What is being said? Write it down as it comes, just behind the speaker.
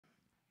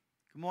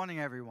Good morning,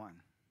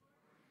 everyone.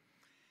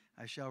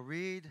 I shall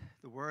read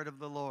the word of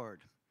the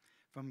Lord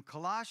from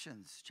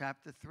Colossians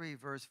chapter 3,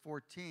 verse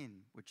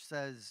 14, which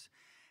says,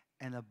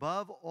 "And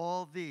above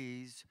all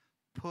these,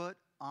 put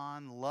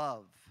on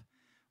love,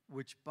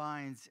 which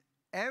binds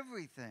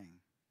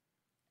everything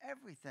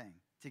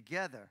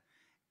together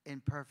in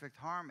perfect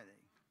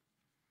harmony."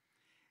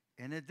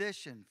 In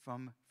addition,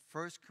 from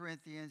 1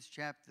 Corinthians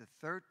chapter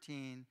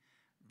 13,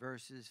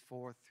 verses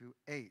 4 through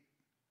 8,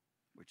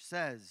 which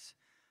says,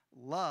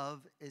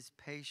 "Love is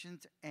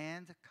patient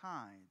and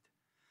kind.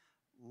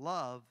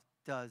 Love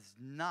does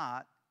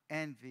not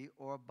envy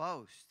or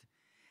boast.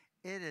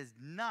 It is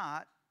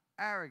not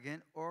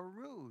arrogant or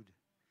rude.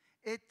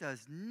 It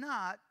does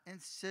not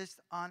insist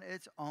on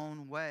its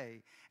own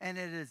way, and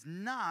it is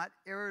not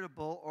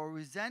irritable or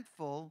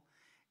resentful.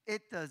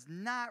 It does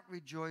not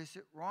rejoice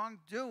at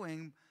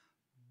wrongdoing,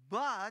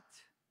 but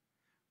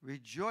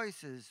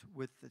rejoices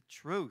with the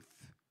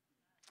truth.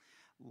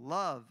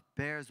 Love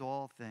bears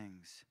all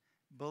things,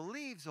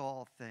 believes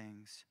all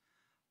things,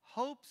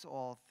 hopes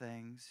all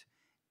things,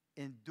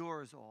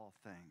 endures all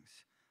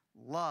things.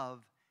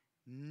 Love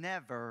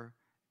never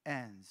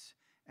ends."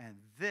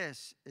 And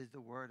this is the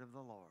word of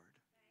the Lord.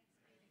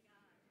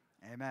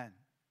 Amen.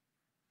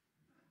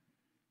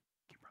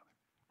 Thank you, brother.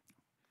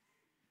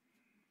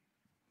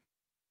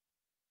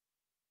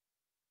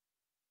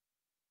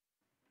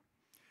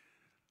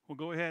 Well,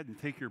 go ahead and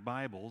take your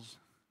Bibles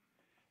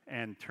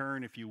and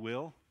turn, if you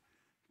will,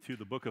 to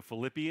the book of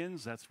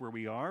Philippians. That's where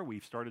we are.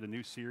 We've started a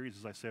new series,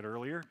 as I said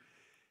earlier,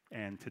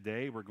 and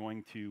today we're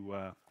going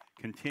to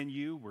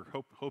continue. We're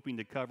hoping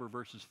to cover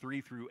verses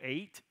 3 through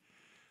 8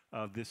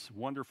 of this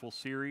wonderful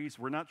series.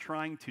 We're not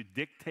trying to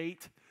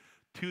dictate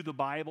to the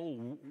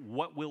Bible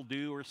what we'll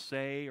do or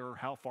say or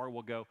how far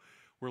we'll go.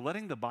 We're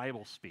letting the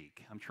Bible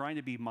speak. I'm trying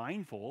to be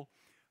mindful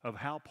of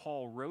how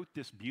Paul wrote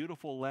this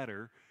beautiful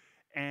letter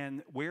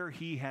and where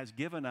he has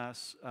given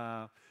us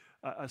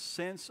a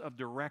sense of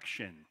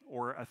direction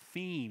or a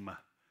theme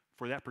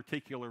for that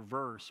particular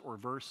verse or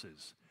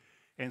verses.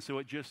 And so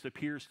it just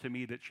appears to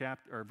me that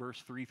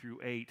verse 3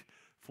 through 8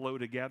 flow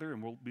together,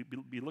 and we'll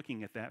be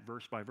looking at that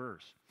verse by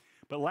verse.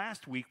 But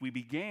last week we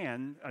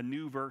began a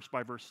new verse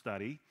by verse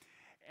study,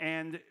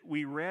 and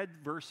we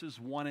read verses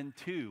 1 and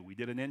 2. We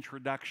did an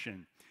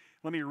introduction.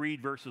 Let me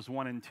read verses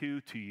 1 and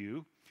 2 to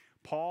you.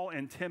 "Paul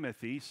and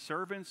Timothy,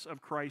 servants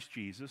of Christ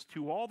Jesus,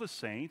 to all the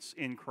saints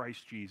in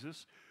Christ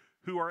Jesus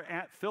who are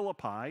at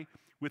Philippi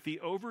with the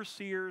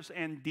overseers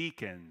and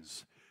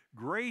deacons,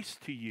 grace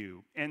to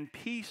you and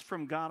peace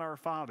from God our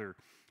Father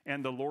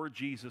and the Lord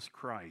Jesus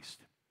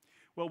Christ."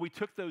 Well, we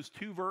took those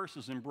two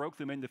verses and broke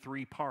them into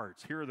three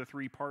parts. Here are the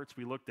three parts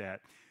we looked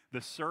at: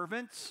 the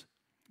servants,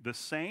 the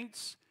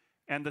saints,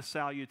 and the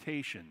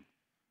salutation.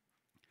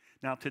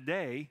 Now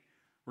today,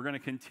 we're going to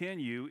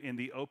continue in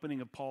the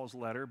opening of Paul's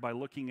letter by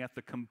looking at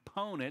the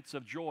components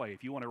of joy.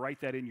 If you want to write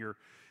that in your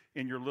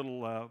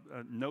little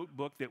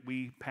notebook that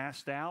we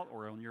passed out,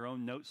 or on your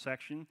own note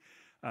section,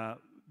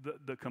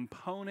 the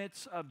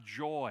components of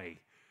joy.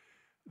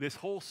 This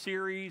whole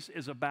series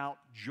is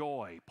about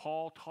joy.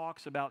 Paul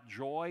talks about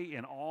joy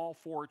in all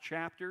 4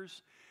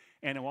 chapters,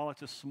 and while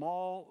it's a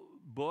small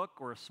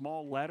book or a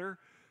small letter,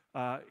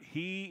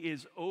 he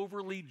is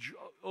overly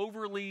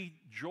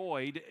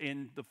joyed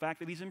in the fact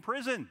that he's in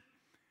prison.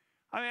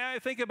 I mean, I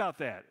think about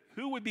that.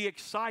 Who would be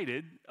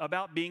excited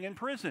about being in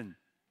prison?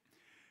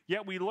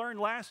 Yet we learned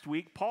last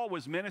week Paul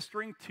was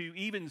ministering to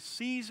even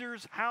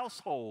Caesar's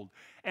household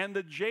and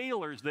the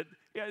jailers.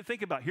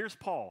 Think about, here's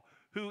Paul,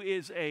 who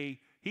is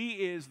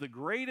he is the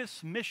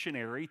greatest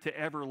missionary to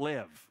ever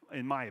live,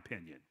 in my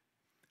opinion.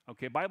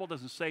 Okay, Bible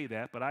doesn't say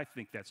that, but I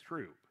think that's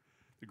true.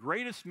 The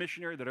greatest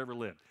missionary that ever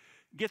lived.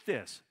 Get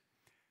this.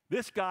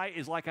 This guy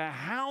is like a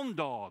hound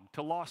dog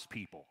to lost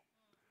people.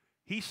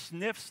 He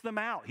sniffs them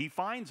out. He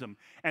finds them,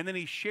 and then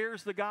he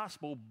shares the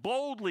gospel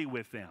boldly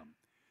with them.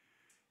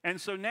 And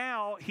so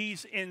now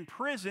he's in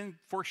prison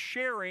for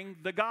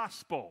sharing the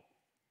gospel.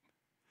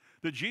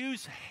 The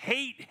Jews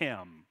hate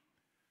him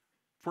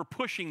for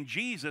pushing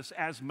Jesus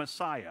as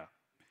Messiah.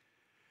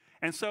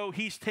 And so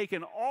he's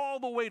taken all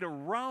the way to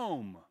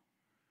Rome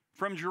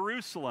from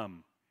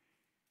Jerusalem.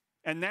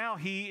 And now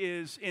he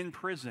is in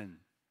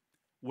prison,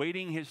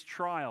 waiting his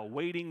trial,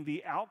 waiting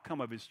the outcome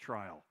of his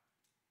trial.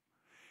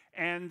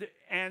 And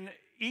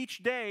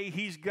each day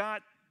he's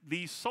got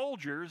these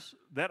soldiers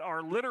that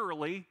are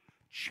literally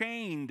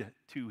chained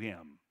to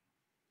him.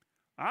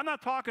 I'm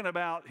not talking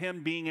about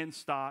him being in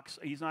stocks.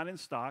 He's not in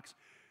stocks.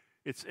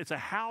 It's a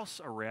house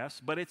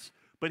arrest, but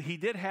he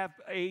did have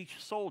a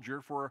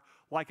soldier for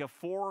like a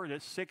 4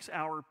 to 6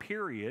 hour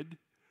period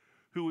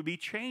who would be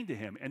chained to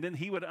him, and then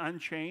he would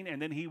unchain,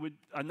 and then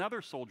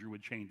another soldier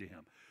would chain to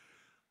him.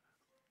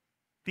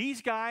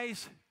 These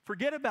guys,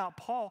 forget about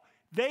Paul.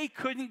 They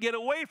couldn't get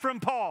away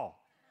from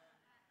Paul.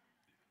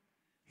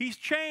 He's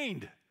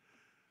chained.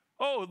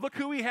 Oh, look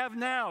who we have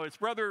now. It's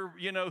brother,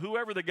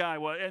 whoever the guy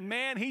was. And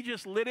man, he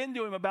just lit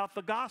into him about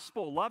the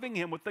gospel, loving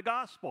him with the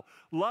gospel,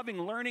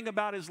 learning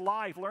about his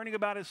life, learning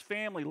about his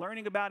family,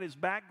 learning about his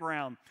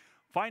background,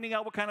 finding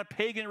out what kind of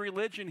pagan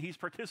religion he's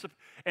participating,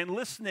 and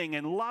listening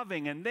and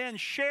loving and then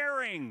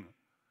sharing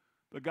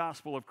the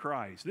gospel of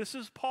Christ. This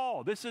is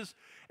Paul. This is,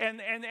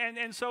 and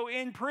so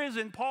in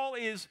prison, Paul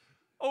is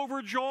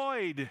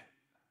overjoyed.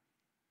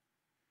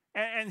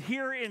 And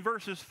here in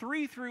verses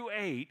 3 through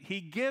 8, he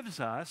gives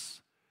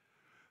us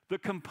the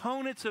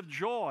components of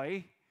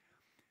joy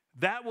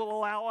that will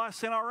allow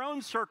us in our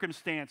own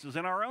circumstances,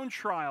 in our own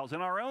trials,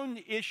 in our own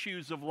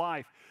issues of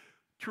life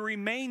to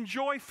remain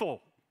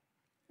joyful.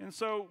 And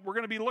so we're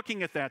going to be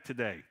looking at that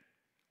today.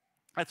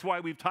 That's why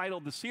we've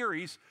titled the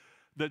series,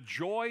 The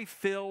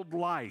Joy-Filled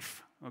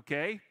Life,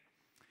 okay?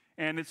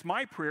 And it's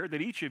my prayer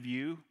that each of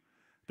you,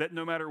 that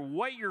no matter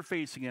what you're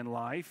facing in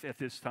life at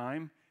this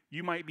time,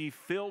 you might be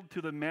filled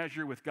to the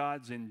measure with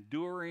God's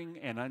enduring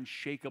and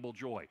unshakable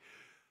joy.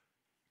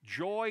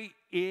 Joy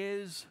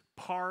is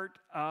part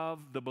of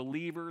the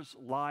believer's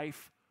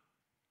life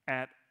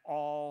at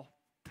all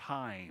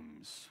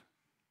times.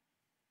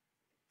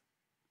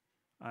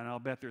 And I'll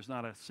bet there's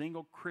not a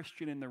single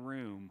Christian in the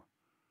room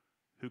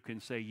who can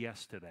say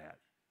yes to that,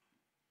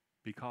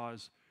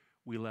 because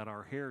we let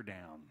our hair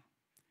down.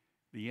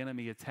 The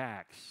enemy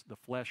attacks, the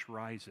flesh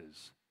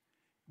rises,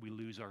 we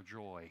lose our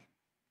joy.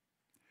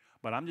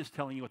 But I'm just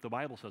telling you what the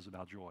Bible says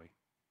about joy.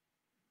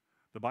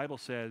 The Bible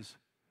says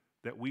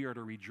that we are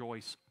to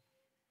rejoice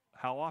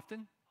how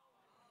often?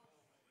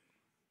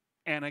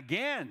 And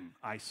again,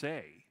 I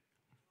say,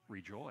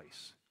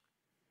 rejoice.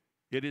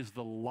 It is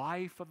the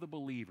life of the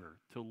believer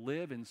to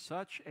live in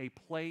such a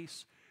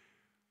place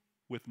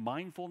with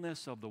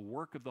mindfulness of the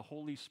work of the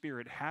Holy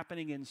Spirit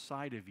happening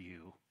inside of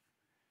you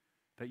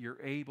that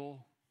you're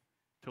able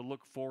to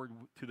look forward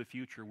to the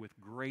future with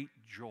great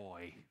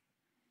joy,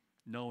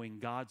 knowing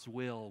God's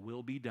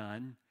will be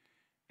done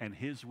and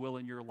His will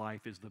in your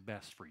life is the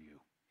best for you.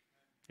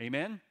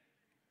 Amen?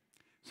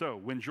 So,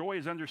 when joy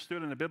is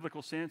understood in a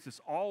biblical sense,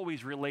 it's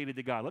always related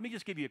to God. Let me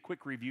just give you a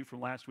quick review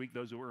from last week,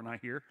 those who were not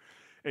here.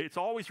 It's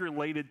always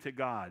related to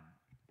God,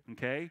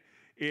 okay?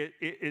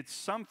 It's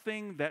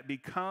something that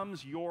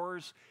becomes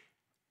yours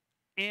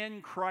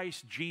in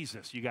Christ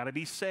Jesus. You got to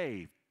be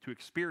saved to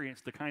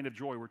experience the kind of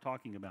joy we're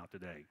talking about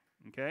today,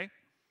 okay?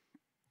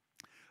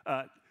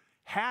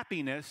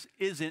 Happiness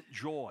isn't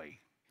joy.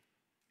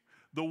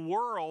 The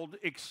world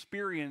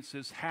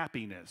experiences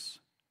happiness.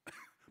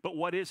 But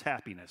what is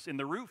happiness? In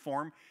the root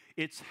form,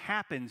 it's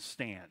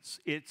happenstance.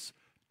 It's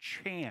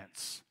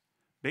chance.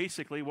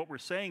 Basically, what we're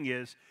saying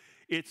is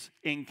it's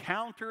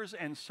encounters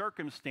and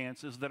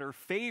circumstances that are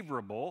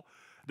favorable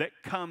that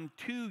come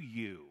to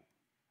you.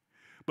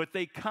 But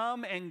they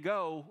come and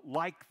go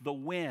like the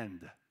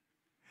wind.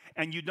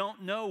 And you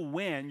don't know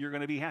when you're going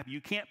to be happy.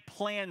 You can't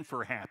plan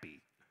for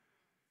happy.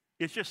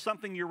 It's just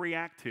something you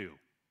react to.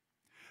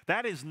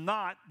 That is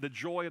not the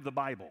joy of the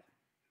Bible.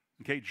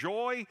 Okay,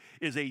 joy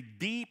is a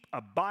deep,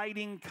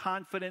 abiding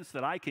confidence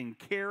that I can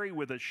carry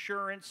with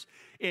assurance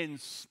in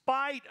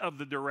spite of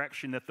the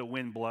direction that the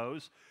wind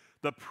blows,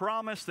 the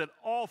promise that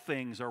all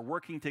things are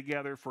working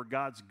together for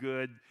God's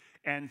good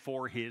and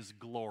for His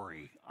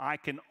glory. I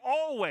can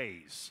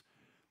always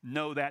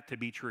know that to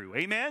be true.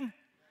 Amen?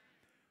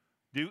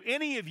 Do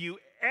any of you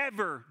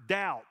ever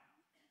doubt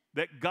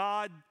that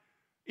God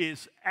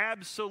is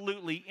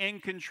absolutely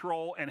in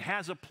control and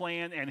has a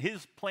plan, and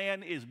His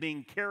plan is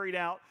being carried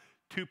out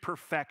to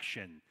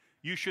perfection?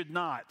 You should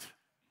not.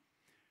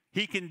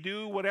 He can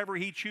do whatever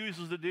He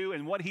chooses to do,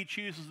 and what He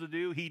chooses to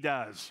do, He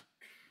does.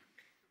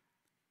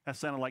 That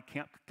sounded like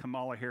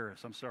Kamala Harris.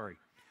 I'm sorry.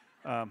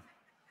 I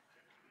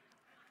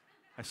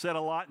said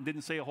a lot and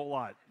didn't say a whole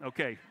lot.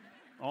 Okay,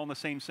 all in the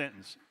same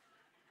sentence.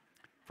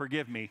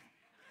 Forgive me.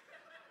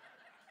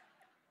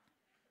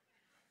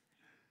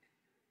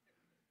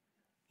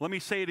 Let me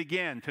say it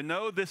again. To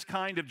know this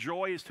kind of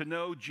joy is to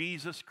know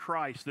Jesus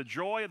Christ. The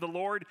joy of the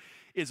Lord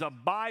is a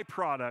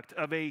byproduct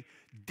of a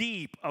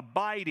deep,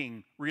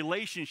 abiding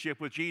relationship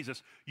with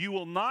Jesus. You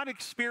will not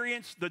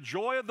experience the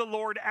joy of the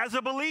Lord as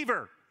a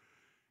believer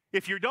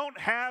if you don't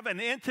have an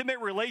intimate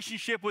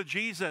relationship with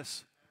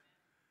Jesus,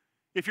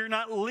 if you're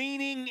not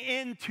leaning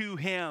into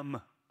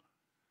Him.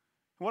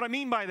 What I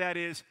mean by that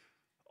is,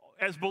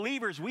 as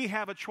believers, we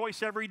have a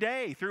choice every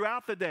day,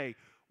 throughout the day.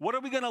 What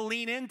are we going to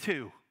lean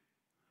into?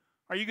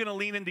 Are you going to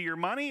lean into your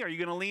money? Are you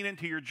going to lean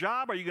into your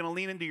job? Are you going to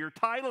lean into your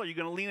title? Are you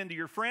going to lean into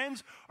your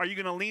friends? Are you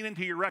going to lean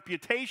into your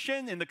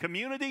reputation in the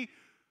community?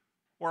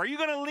 Or are you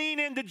going to lean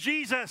into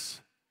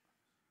Jesus,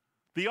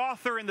 the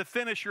author and the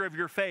finisher of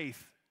your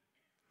faith?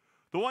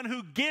 The one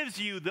who gives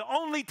you the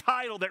only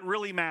title that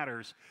really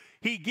matters.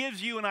 He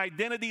gives you an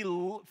identity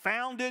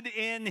founded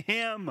in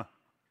Him.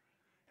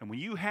 And when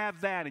you have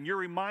that and you're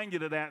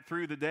reminded of that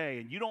through the day,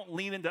 and you don't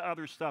lean into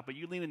other stuff, but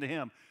you lean into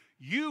Him,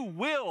 you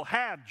will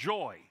have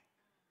joy.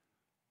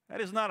 That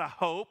is not a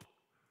hope.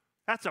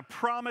 That's a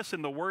promise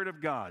in the Word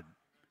of God.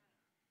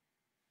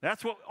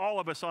 That's what all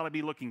of us ought to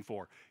be looking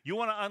for. You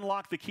want to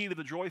unlock the key to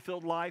the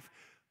joy-filled life?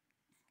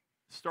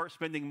 Start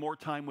spending more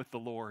time with the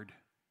Lord.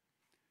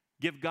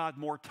 Give God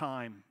more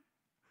time.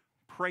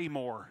 Pray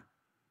more.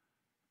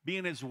 Be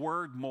in His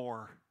Word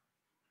more.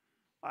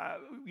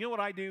 You know what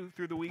I do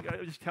through the week?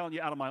 I'm just telling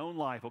you out of my own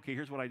life. Okay,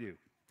 here's what I do.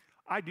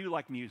 I do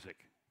like music,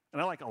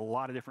 and I like a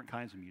lot of different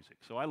kinds of music.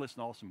 So I listen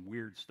to all some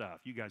weird stuff.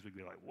 You guys would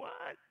be like, what?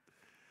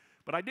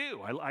 But I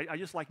do. I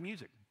just like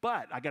music.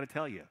 But I got to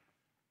tell you,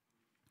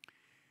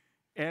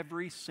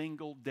 every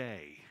single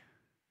day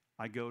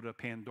I go to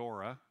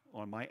Pandora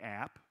on my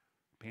app,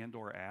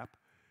 Pandora app,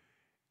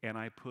 and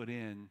I put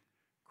in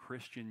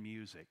Christian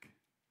music,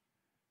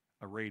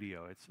 a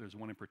radio. There's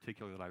one in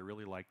particular that I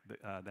really like.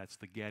 That's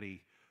the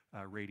Getty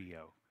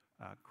radio,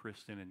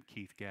 Kristen and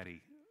Keith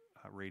Getty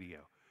radio.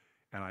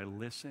 And I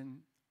listen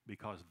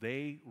because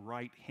they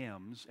write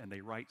hymns and they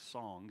write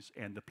songs,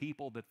 and the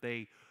people that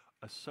they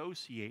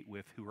associate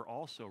with who are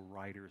also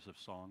writers of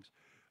songs,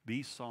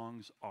 these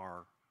songs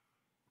are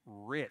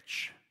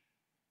rich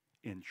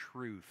in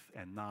truth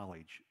and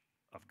knowledge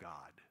of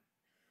God.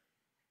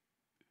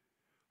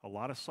 A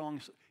lot of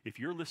songs, if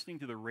you're listening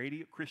to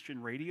the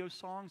Christian radio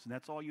songs and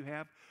that's all you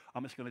have,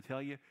 I'm just going to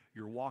tell you,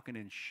 you're walking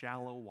in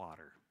shallow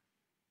water.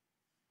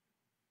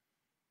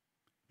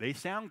 They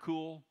sound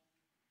cool.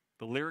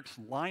 The lyrics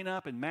line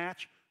up and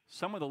match.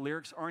 Some of the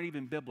lyrics aren't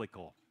even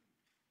biblical.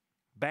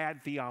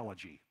 Bad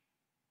theology.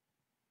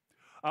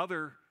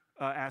 Other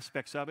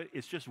aspects of it,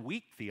 it's just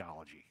weak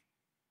theology.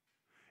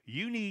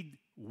 You need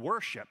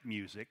worship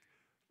music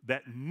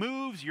that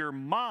moves your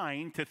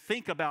mind to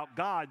think about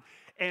God,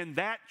 and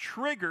that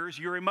triggers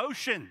your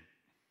emotion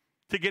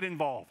to get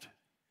involved.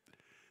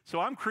 So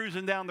I'm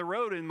cruising down the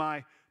road in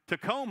my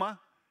Tacoma,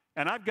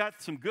 and I've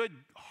got some good,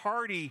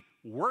 hearty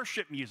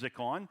worship music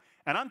on,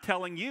 and I'm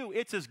telling you,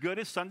 it's as good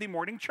as Sunday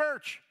morning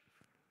church.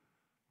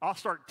 I'll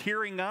start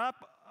tearing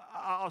up.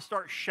 I'll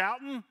start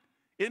shouting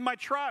in my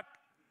truck.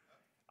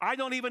 I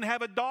don't even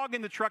have a dog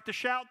in the truck to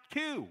shout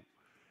to.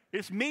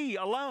 It's me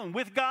alone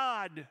with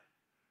God.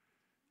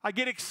 I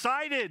get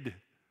excited.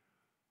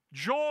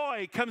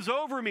 Joy comes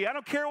over me. I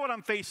don't care what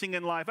I'm facing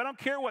in life. I don't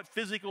care what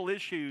physical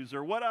issues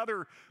or what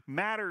other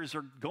matters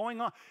are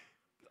going on.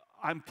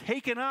 I'm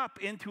taken up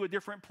into a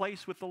different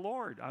place with the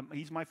Lord.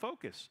 He's my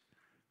focus.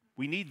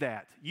 We need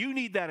that. You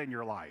need that in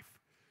your life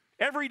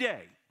every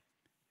day.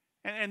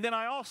 And then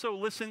I also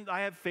listen.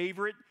 I have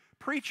favorite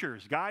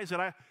preachers, guys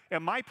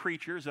and my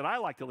preachers that I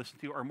like to listen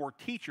to are more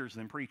teachers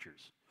than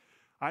preachers.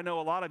 I know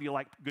a lot of you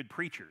like good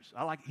preachers.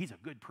 He's a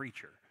good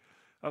preacher.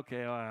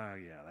 Okay,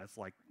 yeah, that's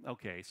like,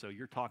 okay, so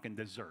you're talking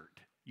dessert.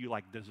 You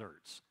like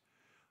desserts.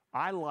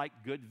 I like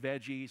good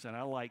veggies and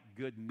I like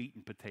good meat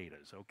and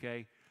potatoes,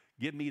 okay?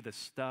 Give me the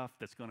stuff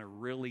that's going to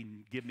really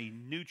give me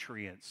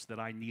nutrients that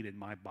I need in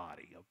my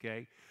body,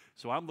 okay?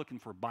 So I'm looking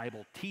for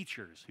Bible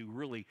teachers who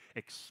really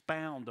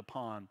expound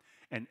upon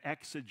and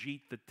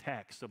exegete the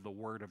text of the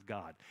Word of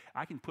God.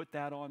 I can put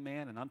that on,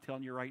 man, and I'm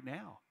telling you right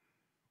now,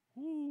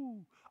 ooh,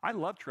 I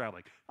love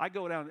traveling. I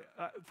go down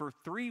for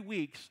 3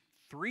 weeks,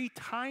 3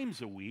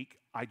 times a week,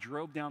 I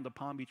drove down to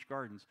Palm Beach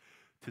Gardens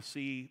to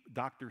see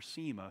Dr.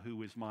 Seema,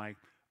 who is my,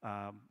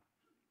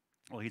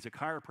 he's a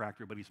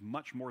chiropractor, but he's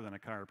much more than a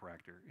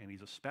chiropractor. And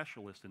he's a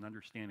specialist in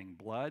understanding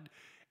blood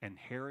and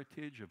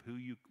heritage of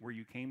where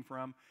you came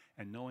from,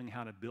 and knowing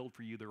how to build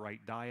for you the right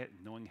diet,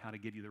 and knowing how to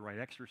give you the right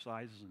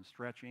exercises and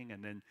stretching,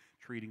 and then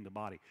treating the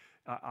body.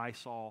 I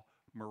saw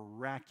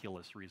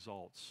miraculous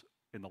results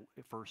in the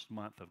first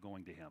month of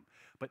going to him.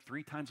 But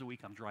 3 times a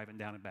week, I'm driving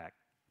down and back.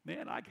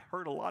 Man, I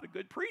heard a lot of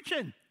good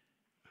preaching.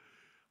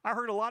 I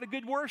heard a lot of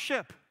good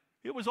worship.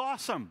 It was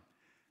awesome.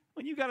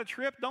 When you got a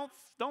trip, don't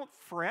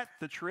fret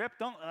the trip.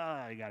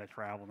 You got to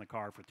travel in the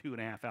car for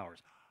 2.5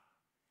 hours.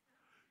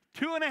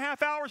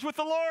 2.5 hours with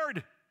the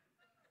Lord.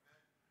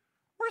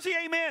 Where's the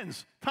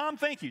amens? Tom,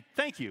 thank you.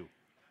 Thank you.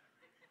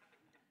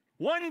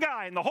 One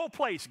guy in the whole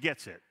place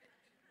gets it.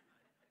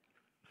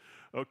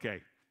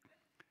 Okay.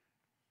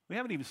 We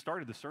haven't even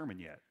started the sermon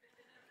yet.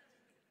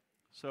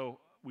 So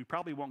we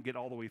probably won't get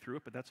all the way through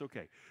it, but that's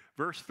okay.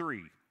 Verse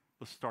 3,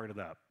 let's start it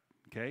up,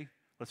 okay?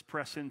 Let's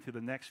press into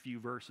the next few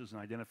verses and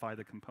identify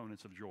the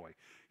components of joy.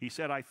 He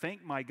said, I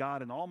thank my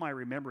God in all my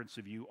remembrance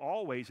of you,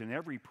 always in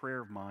every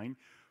prayer of mine,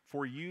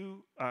 for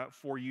you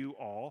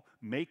all,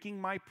 making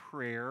my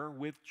prayer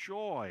with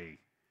joy,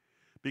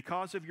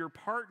 because of your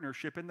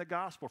partnership in the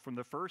gospel from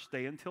the first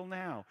day until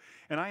now.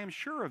 And I am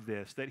sure of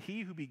this, that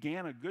he who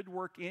began a good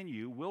work in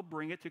you will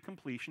bring it to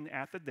completion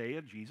at the day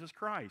of Jesus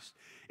Christ.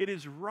 It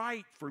is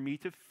right for me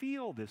to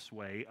feel this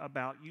way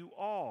about you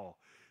all,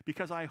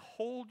 because I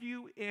hold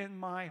you in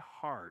my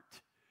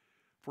heart.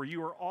 For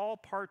you are all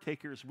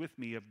partakers with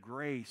me of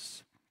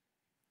grace,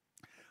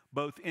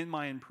 both in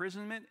my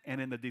imprisonment and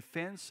in the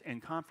defense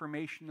and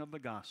confirmation of the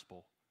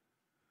gospel.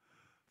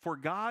 For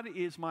God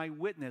is my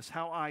witness,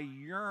 how I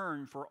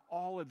yearn for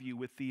all of you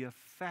with the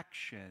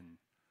affection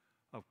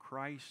of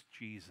Christ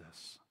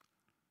Jesus.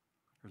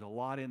 There's a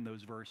lot in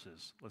those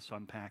verses. Let's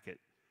unpack it.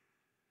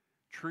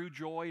 True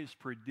joy is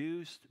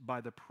produced by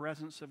the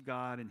presence of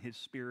God and His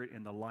Spirit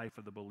in the life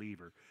of the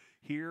believer.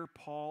 Here,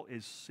 Paul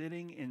is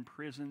sitting in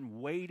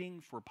prison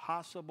waiting for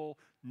possible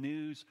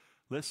news,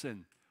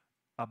 listen,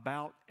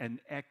 about an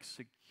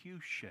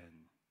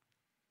execution.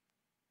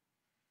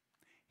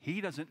 He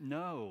doesn't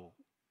know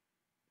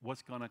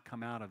what's going to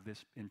come out of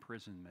this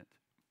imprisonment.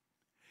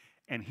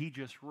 And he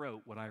just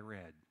wrote what I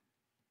read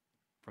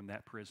from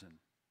that prison,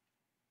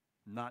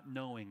 not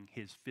knowing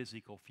his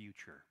physical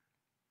future.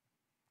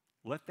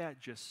 Let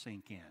that just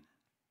sink in.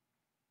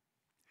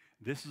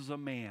 This is a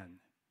man,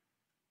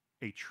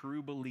 a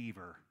true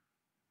believer,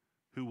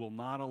 who will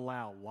not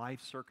allow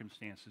life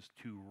circumstances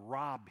to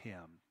rob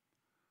him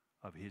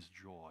of his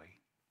joy.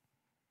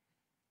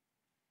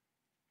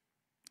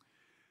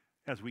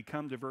 As we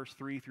come to verse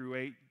 3 through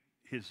 8,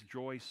 his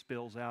joy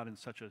spills out in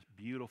such a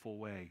beautiful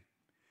way.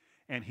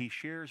 And he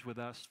shares with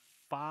us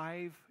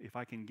 5, if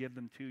I can give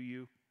them to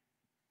you.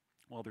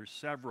 Well, there's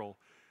several.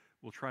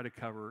 We'll try to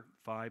cover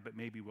 5, but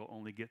maybe we'll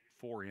only get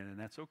 4 in, and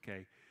that's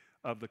okay,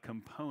 of the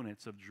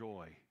components of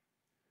joy.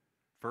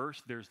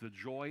 First, there's the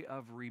joy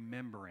of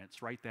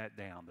remembrance. Write that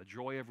down, the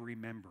joy of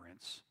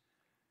remembrance.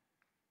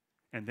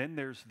 And then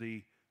there's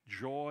the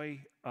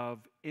joy of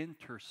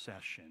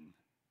intercession.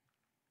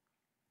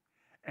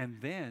 And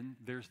then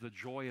there's the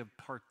joy of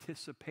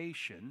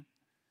participation.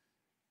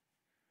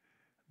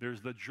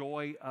 There's the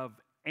joy of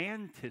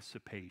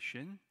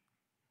anticipation.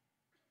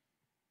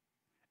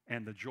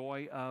 And the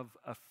joy of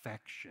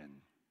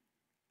affection.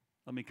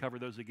 Let me cover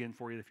those again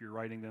for you if you're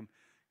writing them,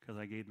 because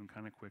I gave them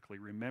kind of quickly.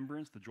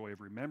 Remembrance, the joy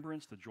of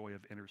remembrance, the joy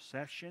of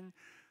intercession,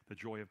 the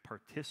joy of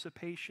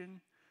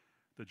participation,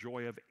 the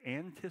joy of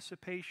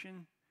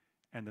anticipation,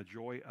 and the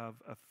joy of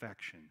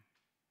affection.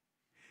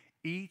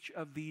 Each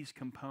of these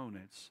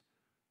components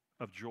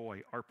of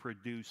joy are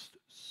produced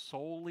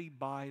solely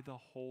by the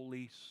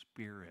Holy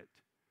Spirit.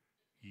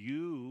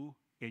 You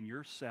in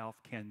yourself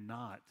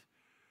cannot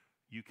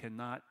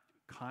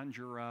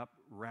conjure up,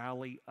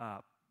 rally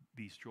up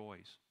these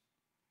joys,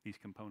 these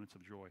components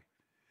of joy.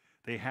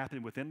 They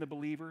happen within the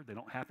believer. They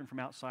don't happen from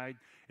outside.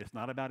 It's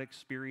not about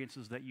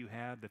experiences that you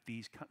have, that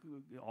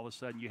all of a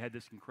sudden you had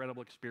this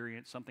incredible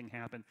experience, something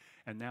happened,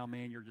 and now,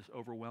 man, you're just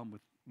overwhelmed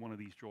with one of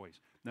these joys.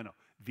 No.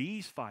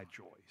 These 5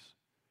 joys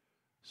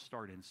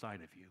start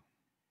inside of you.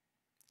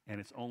 And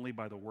it's only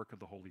by the work of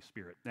the Holy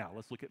Spirit. Now,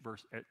 let's look at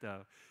verse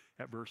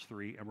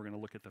 3, and we're going to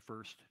look at the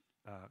first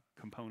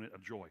component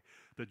of joy,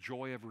 the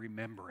joy of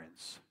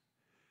remembrance.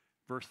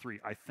 Verse 3,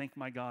 I thank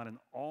my God in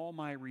all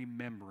my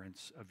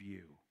remembrance of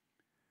you.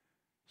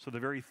 So the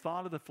very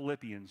thought of the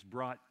Philippians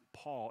brought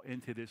Paul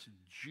into this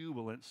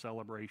jubilant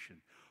celebration.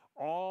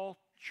 All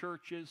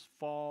churches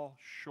fall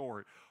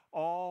short.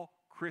 All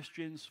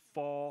Christians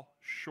fall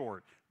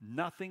short.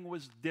 Nothing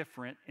was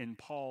different in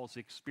Paul's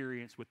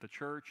experience with the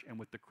church and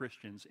with the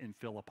Christians in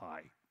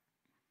Philippi.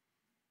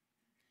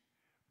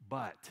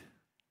 But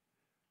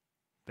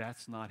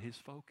that's not his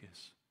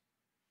focus.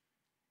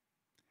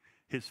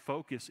 His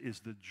focus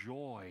is the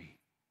joy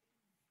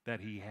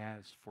that he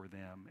has for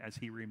them as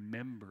he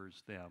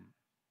remembers them.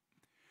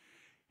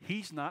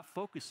 He's not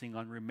focusing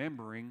on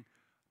remembering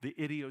the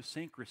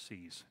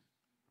idiosyncrasies,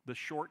 the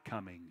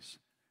shortcomings,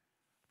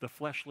 the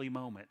fleshly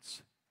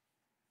moments.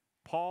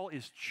 Paul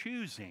is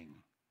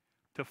choosing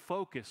to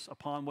focus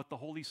upon what the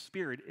Holy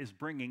Spirit is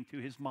bringing to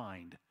his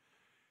mind,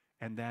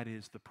 and that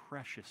is the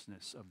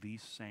preciousness of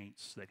these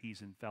saints that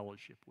he's in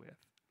fellowship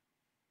with,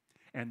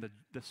 and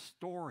the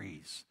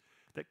stories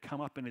that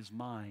come up in his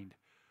mind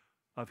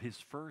of his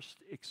first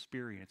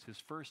experience,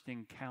 his first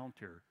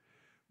encounter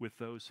with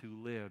those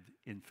who lived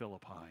in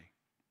Philippi.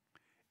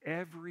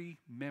 Every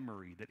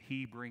memory that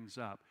he brings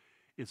up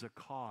is a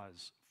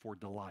cause for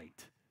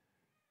delight.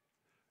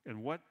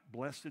 And what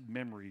blessed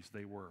memories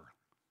they were.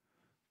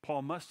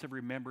 Paul must have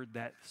remembered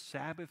that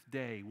Sabbath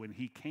day when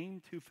he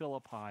came to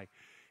Philippi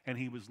and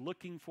he was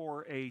looking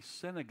for a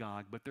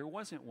synagogue, but there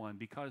wasn't one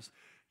because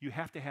you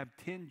have to have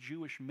 10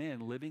 Jewish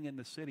men living in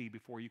the city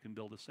before you can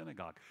build a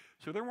synagogue.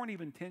 So there weren't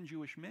even 10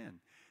 Jewish men.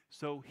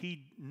 So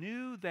he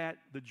knew that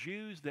the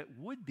Jews that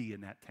would be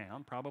in that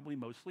town, probably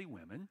mostly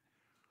women,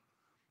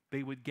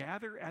 they would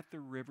gather at the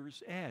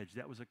river's edge.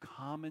 That was a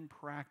common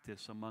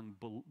practice among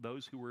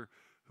those who were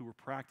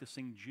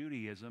practicing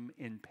Judaism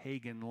in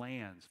pagan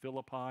lands.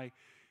 Philippi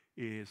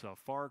is a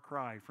far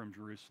cry from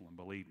Jerusalem,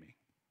 believe me.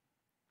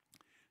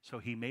 So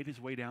he made his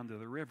way down to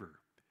the river.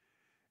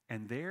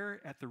 And there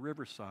at the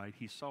riverside,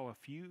 he saw a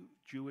few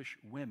Jewish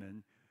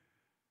women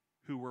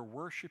who were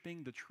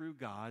worshiping the true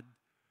God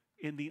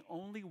in the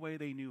only way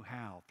they knew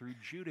how, through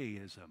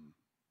Judaism.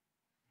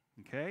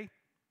 Okay?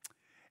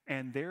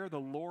 And there the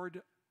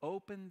Lord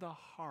opened the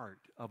heart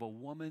of a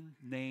woman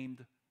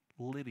named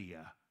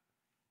Lydia.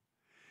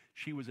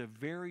 She was a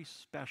very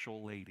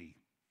special lady.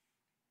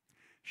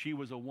 She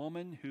was a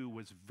woman who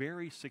was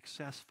very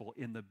successful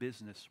in the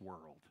business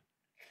world.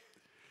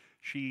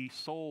 She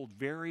sold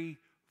very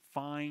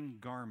fine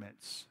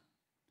garments.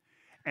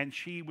 And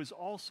she was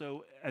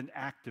also an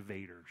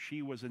activator.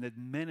 She was an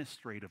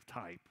administrative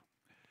type.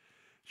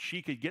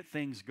 She could get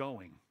things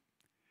going.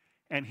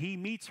 And he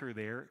meets her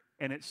there,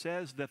 and it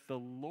says that the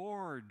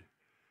Lord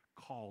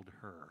called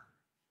her.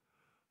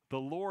 The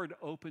Lord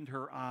opened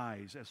her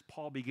eyes as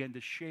Paul began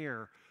to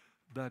share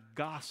the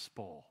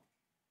gospel,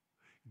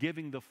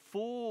 giving the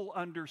full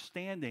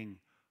understanding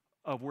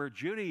of where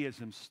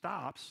Judaism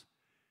stops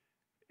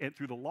and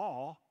through the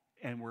law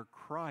and where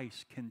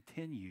Christ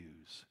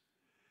continues.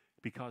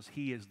 because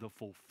he is the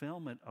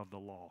fulfillment of the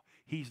law.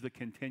 He's the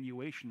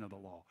continuation of the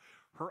law.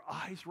 Her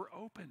eyes were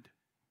opened.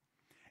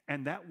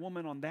 And that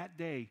woman on that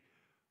day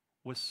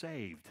was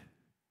saved.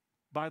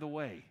 By the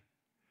way,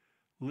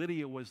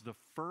 Lydia was the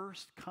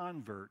first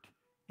convert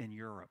in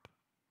Europe.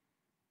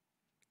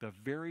 The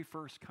very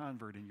first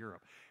convert in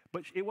Europe.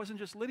 But it wasn't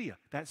just Lydia.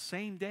 That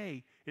same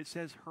day, it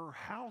says her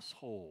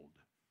household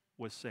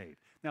was saved.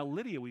 Now,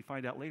 Lydia, we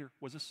find out later,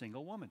 was a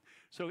single woman.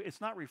 So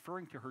it's not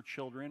referring to her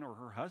children or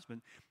her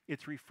husband.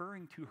 It's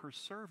referring to her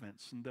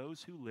servants and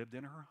those who lived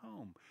in her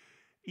home.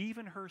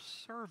 Even her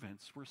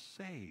servants were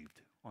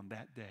saved on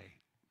that day.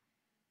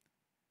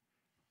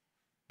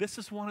 This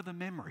is one of the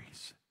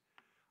memories,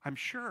 I'm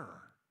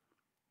sure,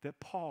 that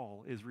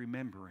Paul is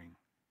remembering.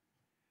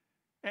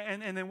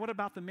 And then what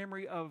about the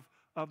memory of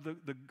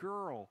the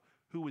girl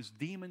who was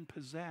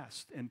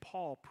demon-possessed? And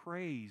Paul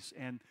prays,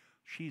 and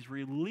she's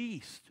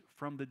released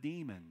from the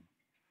demon.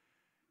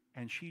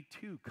 And she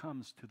too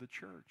comes to the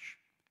church.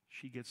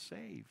 She gets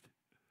saved.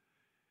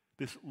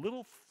 This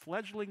little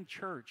fledgling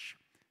church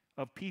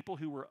of people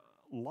who were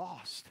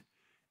lost,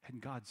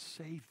 and God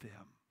saved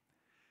them.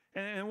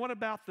 And what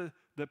about the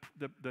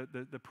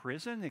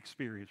prison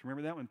experience?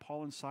 Remember that when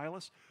Paul and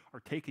Silas are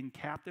taken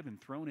captive and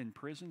thrown in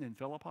prison in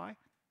Philippi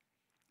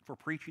for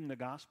preaching the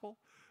gospel?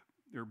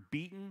 They're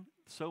beaten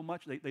so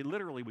much, they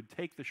literally would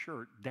take the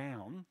shirt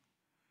down,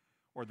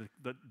 or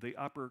the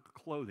upper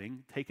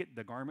clothing,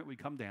 the garment would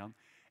come down,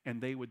 and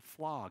they would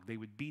flog, they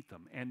would beat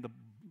them, and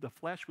the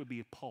flesh would be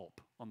a pulp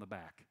on the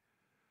back.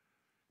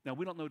 Now,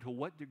 we don't know to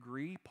what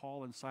degree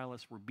Paul and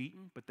Silas were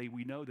beaten, but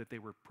we know that they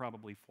were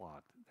probably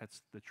flogged.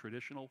 That's the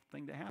traditional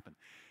thing to happen.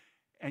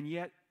 And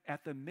yet,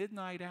 at the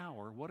midnight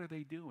hour, what are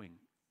they doing?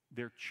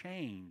 They're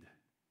chained,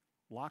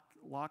 lock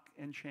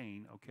and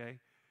chain, okay,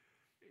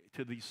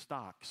 to these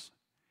stocks.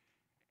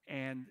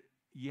 And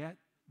yet,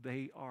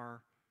 they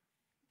are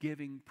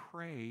giving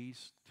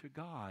praise to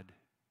God.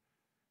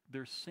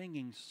 They're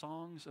singing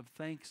songs of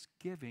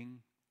thanksgiving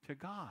to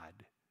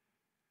God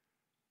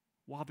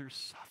while they're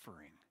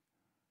suffering.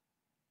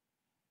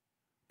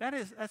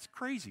 That's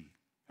crazy.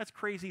 That's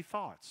crazy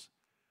thoughts.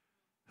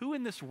 Who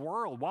in this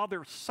world, while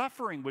they're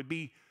suffering, would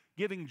be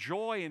giving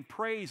joy and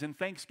praise and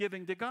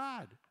thanksgiving to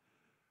God?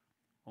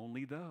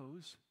 Only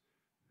those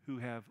who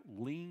have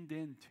leaned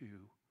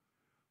into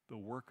the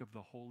work of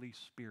the Holy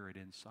Spirit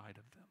inside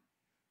of them.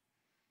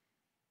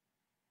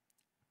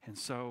 And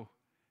so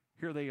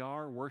here they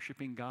are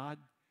worshiping God,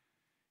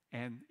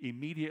 and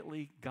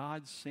immediately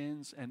God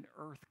sends an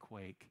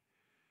earthquake,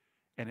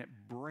 and it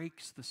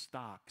breaks the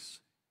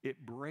stocks.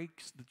 It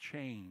breaks the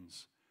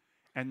chains.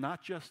 And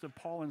not just of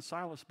Paul and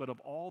Silas, but of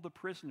all the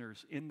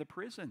prisoners in the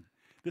prison.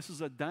 This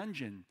is a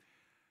dungeon,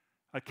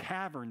 a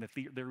cavern that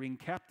they're being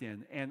kept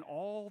in. And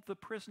all the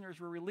prisoners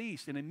were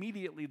released. And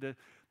immediately the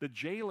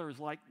jailer's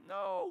like,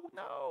 no.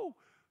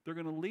 They're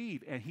going to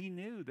leave. And he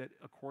knew that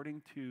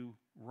according to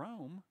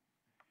Rome,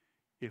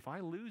 if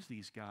I lose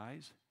these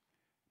guys,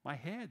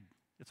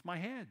 it's my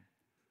head.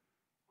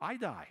 I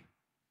die.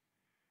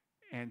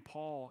 And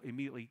Paul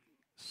immediately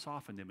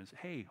softened him and said,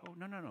 hey,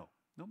 no.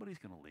 Nobody's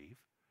going to leave.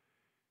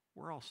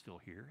 We're all still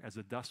here. As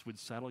the dust would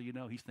settle,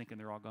 he's thinking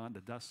they're all gone.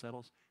 The dust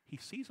settles. He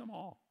sees them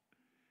all.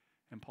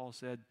 And Paul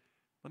said,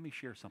 let me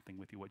share something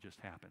with you what just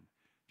happened.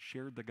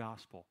 Shared the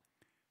gospel.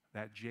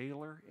 That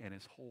jailer and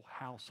his whole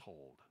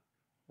household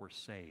were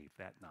saved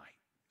that night.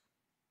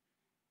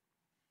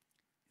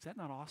 Is that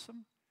not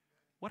awesome?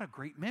 What a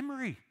great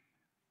memory.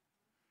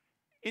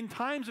 In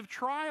times of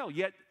trial,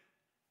 yet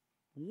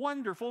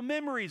wonderful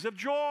memories of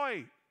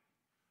joy.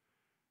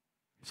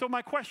 So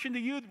my question to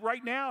you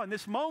right now in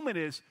this moment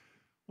is,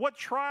 what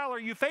trial are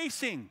you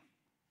facing?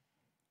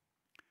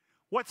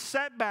 What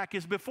setback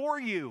is before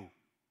you?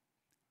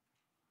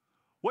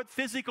 What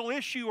physical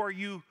issue are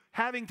you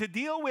having to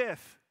deal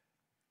with?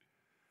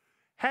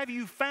 Have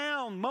you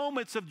found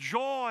moments of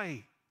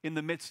joy in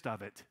the midst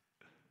of it?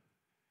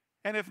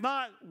 And if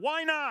not,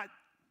 why not?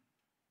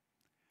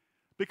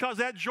 Because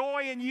that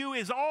joy in you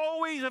is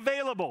always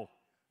available.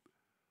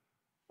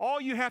 All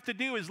you have to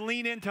do is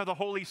lean into the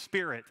Holy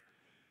Spirit,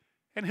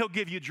 and He'll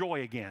give you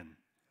joy again.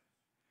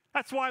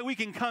 That's why we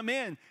can come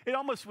in. It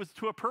almost was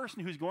to a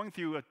person who's going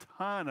through a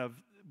ton of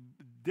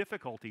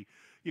difficulty.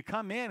 You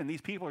come in, and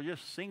these people are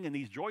just singing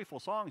these joyful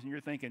songs, and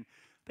you're thinking,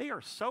 they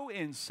are so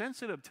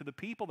insensitive to the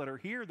people that are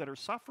here that are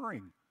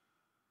suffering.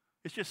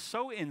 It's just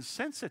so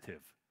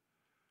insensitive.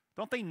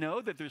 Don't they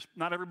know that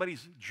not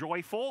everybody's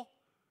joyful?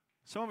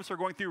 Some of us are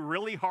going through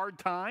really hard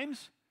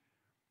times.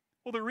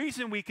 Well, the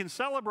reason we can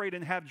celebrate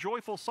and have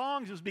joyful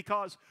songs is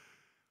because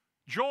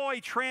joy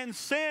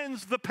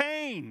transcends the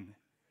pain.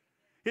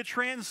 It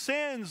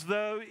transcends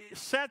the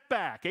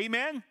setback.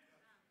 Amen?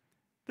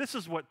 This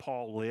is what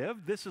Paul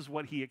lived. This is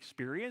what he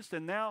experienced.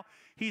 And now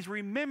he's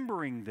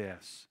remembering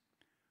this.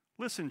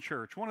 Listen,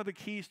 church, one of the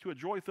keys to a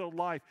joy-filled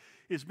life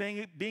is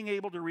being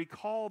able to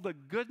recall the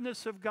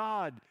goodness of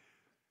God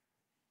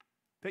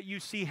that you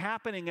see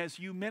happening as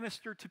you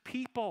minister to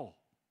people.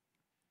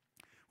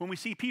 When we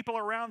see people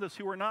around us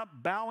who are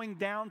not bowing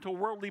down to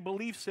worldly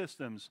belief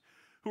systems,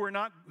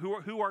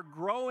 who are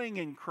growing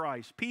in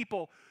Christ,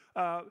 people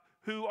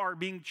who are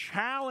being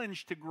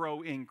challenged to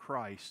grow in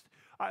Christ.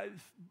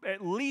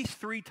 At least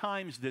 3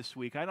 times this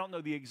week, I don't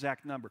know the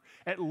exact number,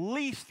 at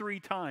least 3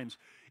 times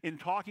in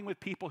talking with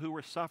people who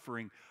were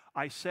suffering,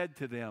 I said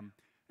to them,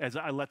 as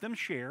I let them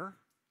share,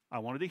 I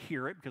wanted to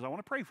hear it because I want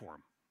to pray for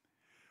them.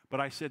 But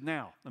I said,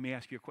 now, let me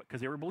ask you a question,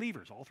 because they were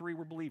believers. All 3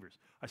 were believers.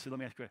 I said, let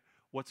me ask you,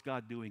 what's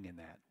God doing in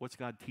that? What's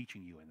God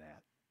teaching you in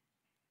that?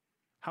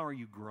 How are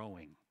you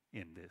growing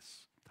in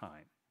this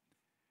time?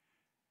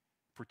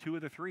 For 2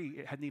 of the 3,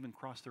 it hadn't even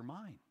crossed their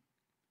mind.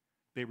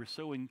 They were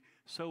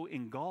so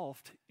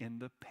engulfed in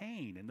the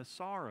pain, in the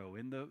sorrow,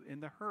 in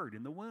the hurt,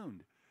 in the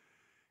wound.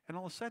 And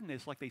all of a sudden,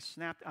 it's like they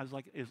snapped. I was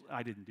like,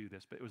 I didn't do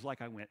this, but it was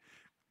like I went,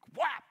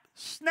 whap,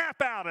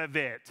 snap out of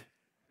it.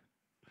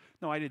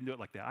 No, I didn't do it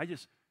like that.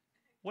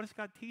 What is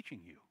God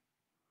teaching you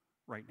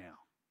right now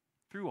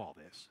through all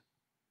this?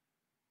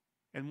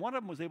 And one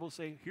of them was able to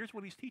say, here's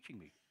what he's teaching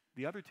me.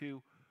 The other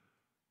 2,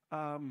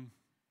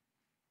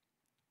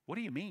 what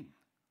do you mean?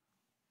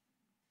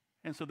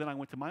 And so then I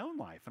went to my own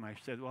life and I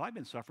said, well, I've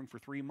been suffering for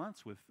 3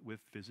 months with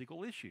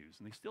physical issues,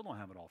 and they still don't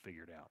have it all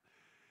figured out.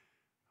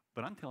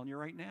 But I'm telling you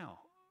right now,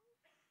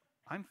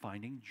 I'm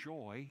finding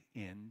joy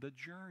in the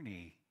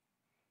journey.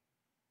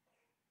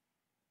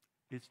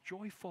 It's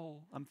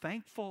joyful. I'm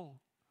thankful.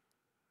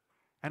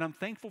 And I'm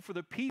thankful for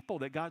the people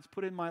that God's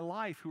put in my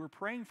life who are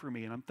praying for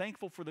me. And I'm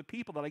thankful for the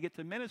people that I get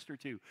to minister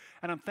to.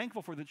 And I'm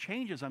thankful for the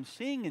changes I'm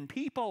seeing in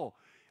people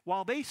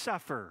while they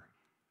suffer.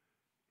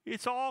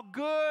 It's all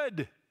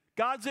good.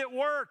 God's at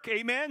work.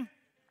 Amen?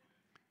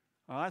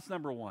 That's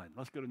number 1.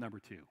 Let's go to number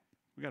 2.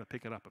 We've got to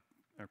pick it up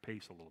our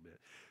pace a little bit.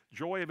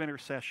 Joy of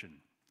intercession.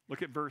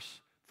 Look at verse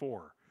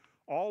 4.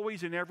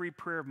 Always in every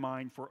prayer of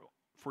mine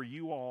for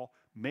you all,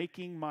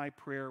 making my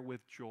prayer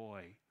with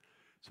joy.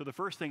 So the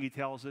first thing he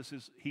tells us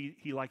is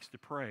he likes to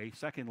pray.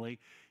 Secondly,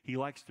 he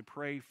likes to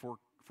pray for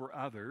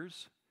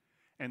others.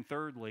 And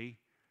thirdly,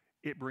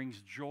 it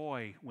brings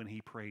joy when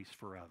he prays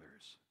for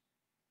others.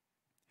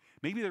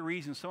 Maybe the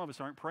reason some of us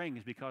aren't praying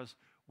is because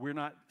we're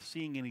not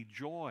seeing any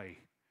joy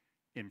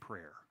in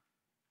prayer.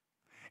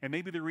 And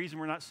maybe the reason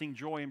we're not seeing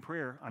joy in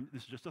prayer,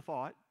 this is just a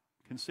thought,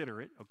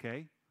 consider it,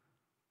 okay?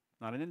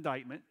 Not an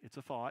indictment, it's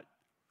a thought.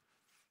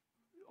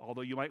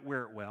 Although you might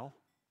wear it well,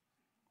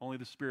 only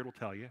the Spirit will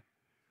tell you.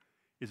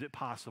 Is it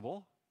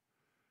possible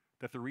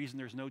that the reason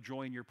there's no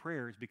joy in your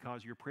prayer is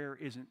because your prayer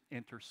isn't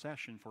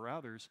intercession for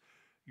others?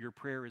 Your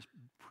prayer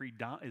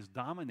is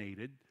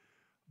dominated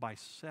by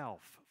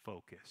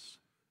self-focus.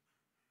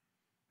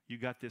 You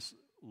got this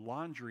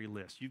laundry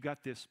list. You've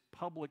got this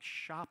public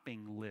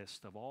shopping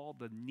list of all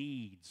the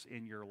needs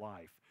in your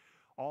life,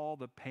 all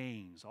the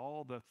pains,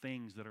 all the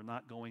things that are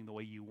not going the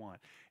way you want.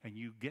 And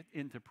you get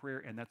into prayer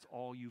and that's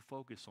all you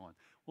focus on.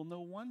 Well,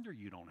 no wonder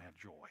you don't have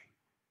joy.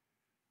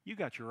 You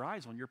got your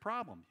eyes on your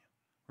problem.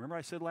 Remember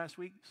I said last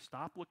week,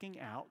 stop looking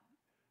out,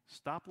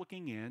 stop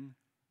looking in,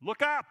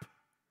 look up.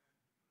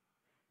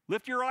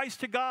 Lift your eyes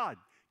to God.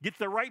 Get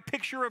the right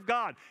picture of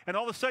God. And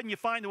all of a sudden you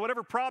find that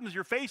whatever problems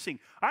you're facing,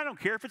 I don't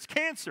care if it's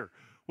cancer,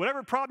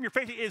 whatever problem you're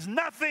facing is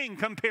nothing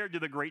compared to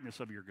the greatness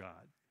of your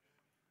God.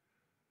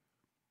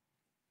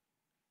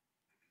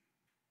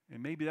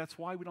 And maybe that's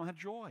why we don't have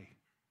joy.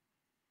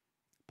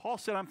 Paul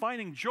said, I'm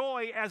finding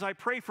joy as I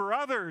pray for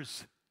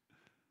others.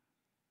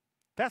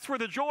 That's where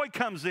the joy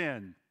comes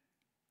in.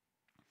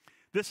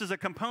 This is a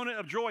component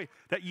of joy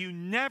that you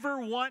never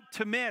want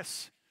to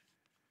miss.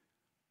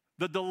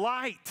 The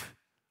delight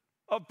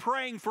of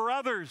praying for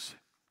others.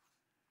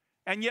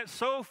 And yet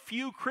so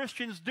few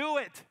Christians do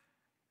it.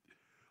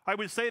 I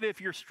would say that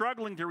if you're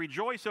struggling to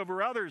rejoice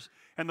over others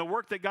and the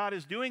work that God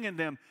is doing in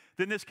them,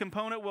 then this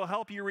component will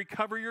help you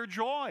recover your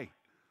joy.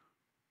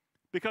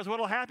 Because what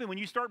will happen when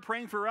you start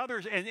praying for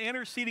others and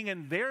interceding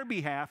in their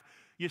behalf,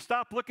 you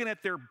stop looking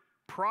at their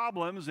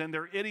problems and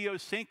their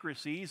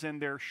idiosyncrasies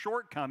and their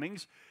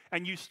shortcomings,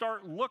 and you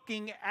start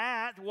looking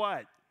at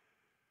what?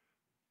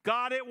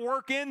 God at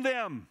work in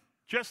them,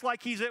 just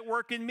like He's at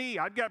work in me.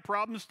 I've got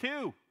problems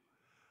too.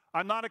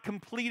 I'm not a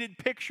completed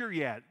picture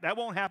yet. That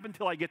won't happen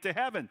until I get to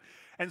heaven.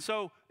 And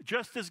so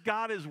just as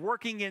God is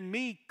working in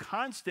me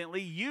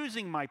constantly,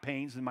 using my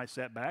pains and my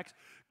setbacks,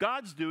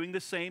 God's doing the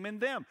same in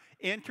them.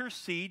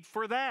 Intercede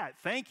for that.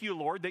 Thank you,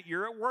 Lord, that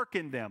you're at work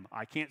in them.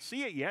 I can't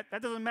see it yet.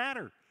 That doesn't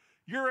matter.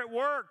 You're at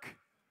work,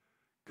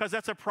 because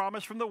that's a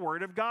promise from the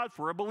Word of God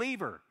for a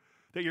believer,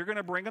 that you're going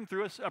to bring them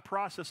through a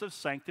process of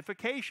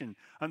sanctification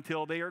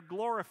until they are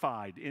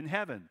glorified in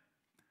heaven.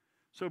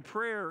 So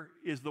prayer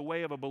is the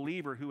way of a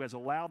believer who has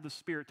allowed the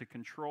Spirit to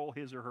control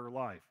his or her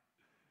life.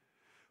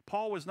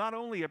 Paul was not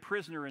only a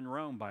prisoner in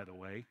Rome, by the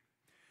way.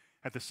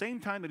 At the same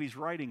time that he's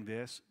writing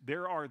this,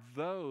 there are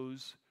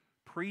those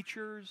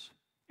preachers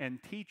and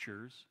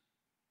teachers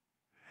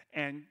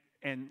and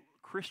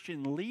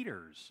Christian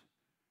leaders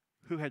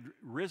who had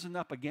risen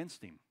up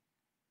against him.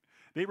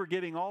 They were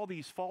giving all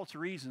these false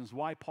reasons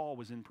why Paul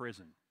was in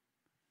prison.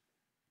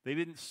 They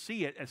didn't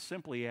see it as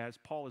simply as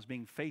Paul is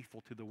being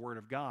faithful to the Word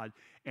of God,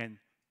 and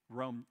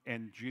Rome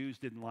and Jews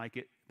didn't like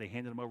it. They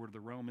handed him over to the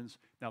Romans.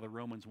 Now the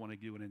Romans want to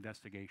do an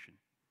investigation.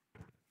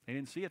 They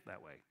didn't see it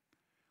that way.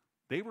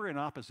 They were in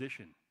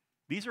opposition.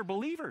 These are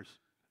believers.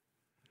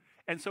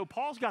 And so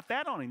Paul's got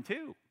that on him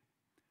too.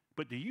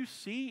 But do you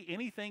see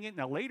anything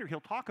now later he'll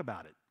talk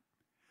about it.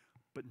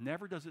 But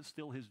never does it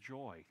still his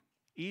joy,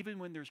 even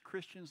when there's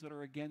Christians that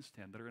are against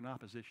him, that are in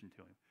opposition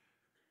to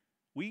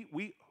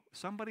him.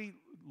 Somebody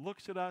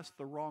looks at us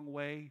the wrong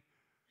way.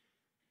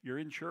 You're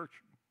in church.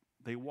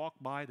 They walk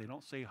by. They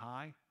don't say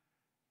hi.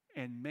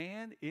 And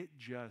man, it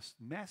just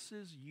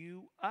messes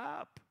you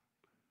up.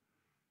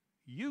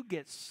 You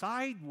get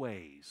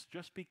sideways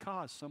just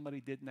because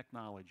somebody didn't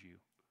acknowledge you.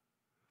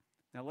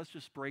 Now let's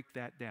just break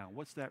that down.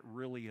 What's that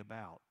really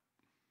about?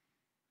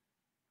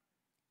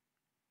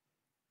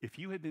 If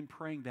you had been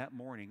praying that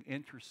morning,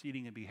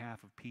 interceding in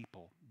behalf of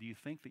people, do you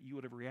think that you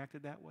would have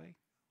reacted that way?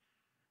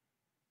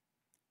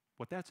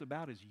 What that's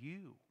about is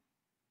you.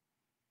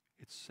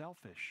 It's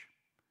selfish.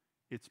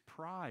 It's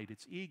pride.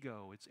 It's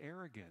ego. It's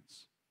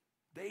arrogance.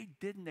 They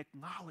didn't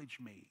acknowledge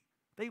me.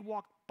 They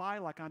walked by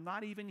like I'm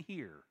not even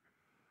here.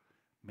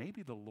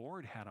 Maybe the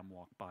Lord had them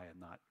walk by and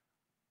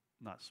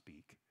not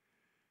speak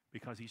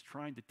because he's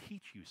trying to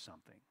teach you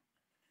something.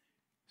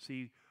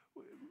 See,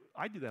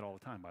 I do that all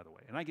the time, by the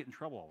way, and I get in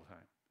trouble all the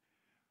time.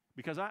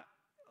 Because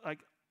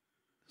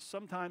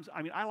sometimes,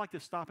 I like to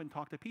stop and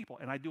talk to people,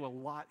 and I do a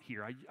lot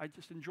here. I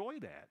just enjoy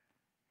that.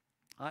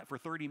 For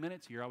 30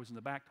 minutes here, I was in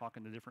the back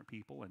talking to different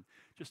people and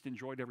just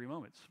enjoyed every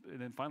moment.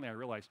 And then finally I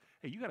realized,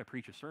 hey, you got to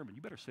preach a sermon.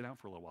 You better sit down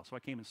for a little while. So I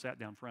came and sat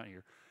down front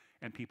here,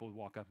 and people would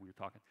walk up and we were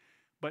talking.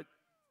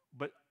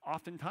 But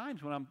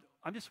oftentimes when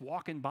I'm just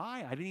walking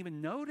by, I didn't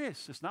even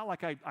notice. It's not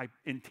like I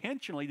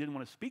intentionally didn't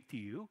want to speak to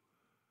you.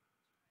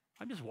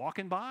 I'm just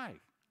walking by.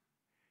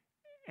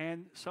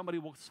 And somebody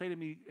will say to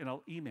me in an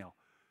email,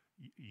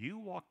 you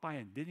walked by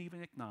and didn't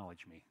even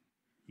acknowledge me.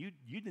 You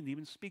didn't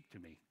even speak to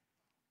me.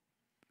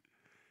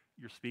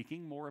 You're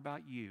speaking more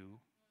about you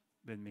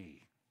than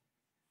me.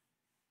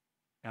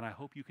 And I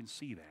hope you can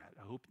see that.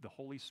 I hope the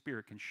Holy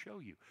Spirit can show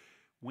you.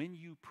 When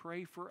you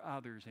pray for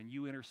others and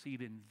you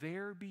intercede in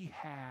their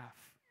behalf,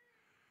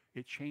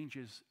 it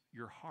changes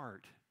your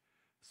heart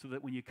so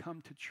that when you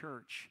come to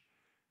church,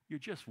 you're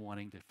just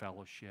wanting to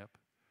fellowship.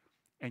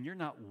 And you're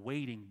not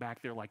waiting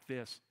back there like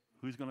this.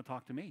 Who's going to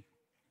talk to me?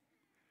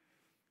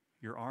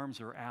 Your arms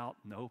are out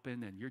and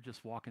open, and you're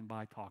just walking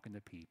by talking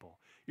to people.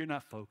 You're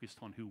not focused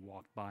on who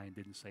walked by and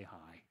didn't say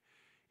hi.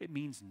 It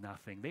means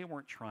nothing. They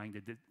weren't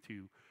trying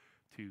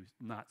to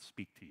not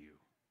speak to you.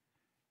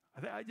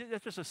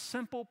 That's just a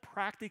simple,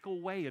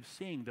 practical way of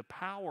seeing the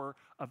power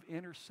of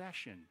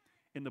intercession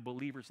in the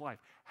believer's life,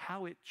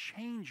 how it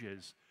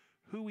changes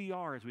who we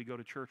are as we go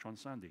to church on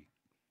Sunday.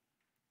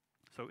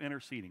 So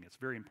interceding, it's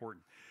very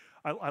important.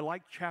 I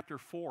like chapter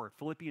 4,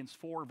 Philippians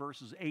 4,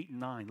 verses 8 and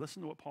 9.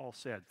 Listen to what Paul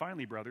said.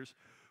 Finally, brothers,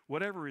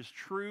 whatever is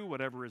true,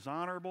 whatever is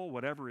honorable,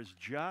 whatever is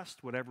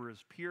just, whatever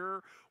is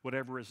pure,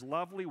 whatever is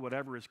lovely,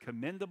 whatever is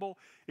commendable,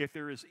 if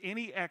there is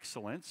any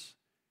excellence,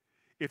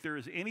 if there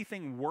is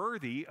anything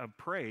worthy of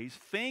praise,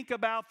 think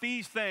about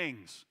these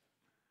things.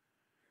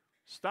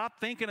 Stop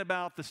thinking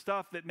about the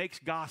stuff that makes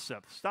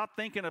gossip. Stop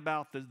thinking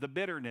about the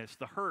bitterness,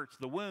 the hurts,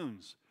 the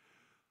wounds.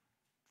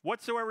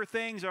 Whatsoever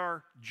things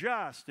are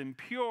just and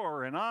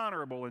pure and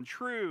honorable and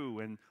true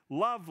and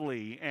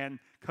lovely and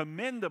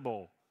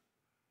commendable,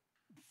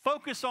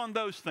 focus on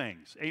those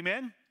things.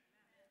 Amen?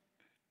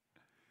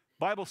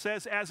 Bible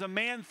says, as a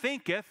man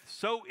thinketh,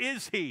 so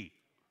is he.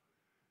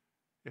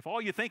 If all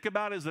you think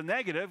about is the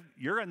negative,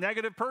 you're a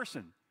negative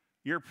person.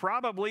 You're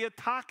probably a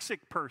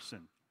toxic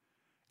person.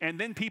 And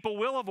then people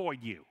will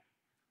avoid you.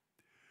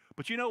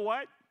 But you know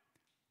what?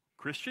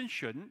 Christians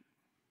shouldn't.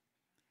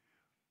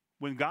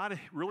 When God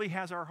really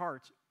has our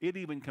hearts, it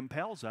even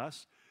compels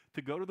us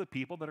to go to the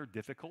people that are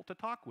difficult to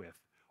talk with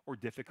or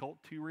difficult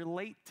to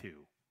relate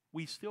to.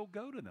 We still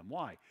go to them.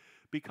 Why?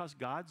 Because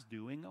God's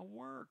doing a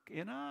work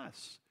in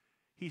us.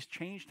 He's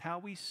changed how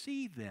we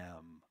see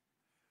them.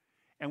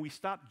 And we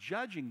stop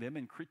judging them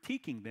and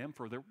critiquing them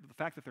for the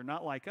fact that they're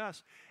not like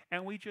us,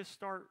 and we just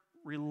start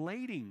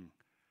relating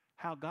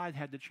how God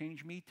had to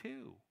change me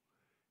too.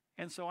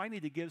 And so I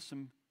need to give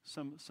some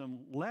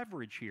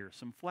leverage here,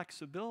 some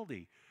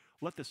flexibility.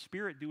 Let the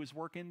Spirit do His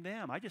work in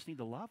them. I just need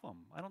to love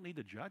them. I don't need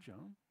to judge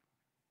them.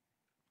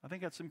 I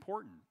think that's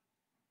important.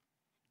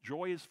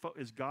 Joy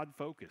is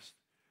God-focused.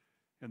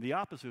 And the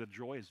opposite of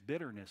joy is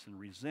bitterness and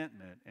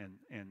resentment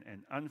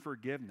and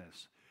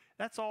unforgiveness.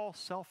 That's all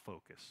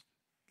self-focused.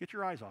 Get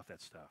your eyes off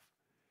that stuff.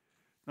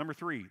 Number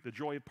 3, the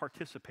joy of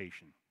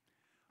participation.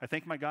 I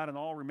thank my God in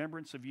all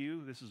remembrance of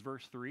you. This is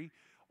verse 3.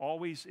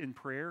 Always in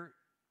prayer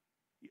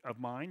of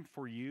mine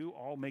for you,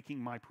 all making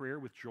my prayer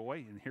with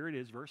joy. And here it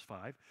is, verse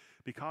 5.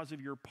 Because of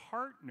your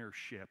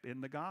partnership in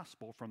the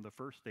gospel from the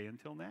first day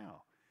until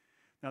now.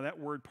 Now that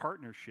word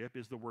partnership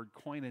is the word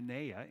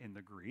koinonia in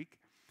the Greek.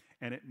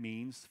 And it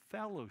means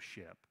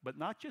fellowship. But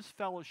not just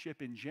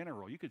fellowship in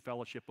general. You could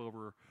fellowship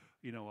over,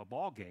 a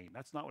ball game.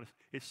 That's not what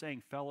it's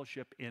saying.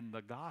 Fellowship in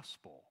the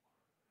gospel.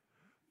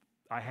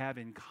 I have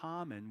in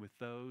common with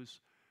those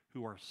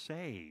who are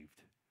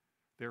saved.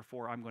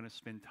 Therefore, I'm going to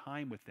spend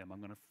time with them. I'm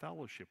going to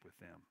fellowship with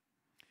them.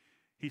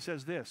 He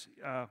says this,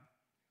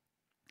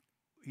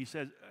 he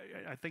said,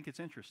 I think it's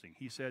interesting.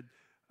 He said,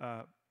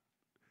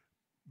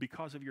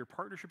 because of your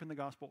partnership in the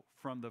gospel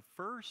from the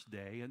first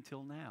day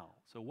until now.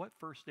 So what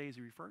first day is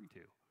he referring to?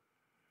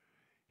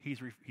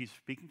 He's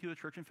speaking to the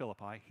church in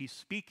Philippi. He's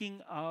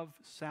speaking of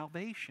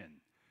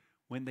salvation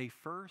when they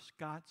first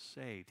got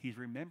saved. He's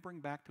remembering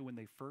back to when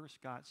they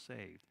first got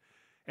saved.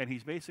 And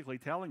he's basically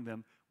telling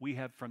them, we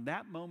have from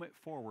that moment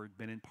forward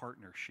been in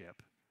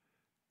partnership.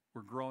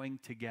 We're growing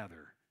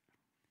together.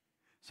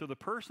 So the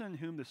person in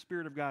whom the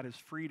Spirit of God is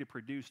free to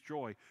produce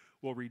joy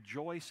will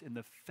rejoice in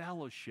the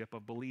fellowship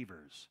of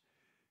believers.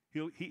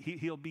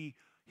 He'll be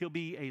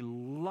a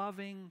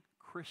loving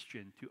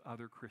Christian to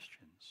other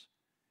Christians.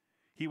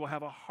 He will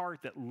have a heart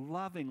that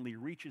lovingly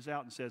reaches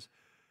out and says,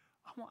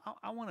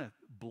 I want to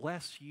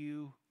bless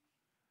you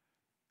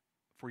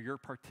for your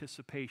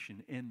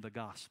participation in the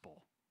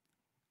gospel.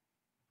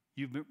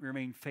 You've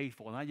remained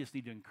faithful, and I just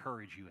need to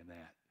encourage you in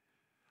that.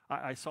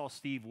 I saw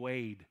Steve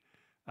Wade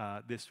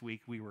this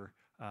week. We were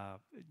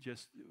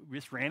just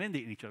ran into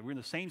each other. We were in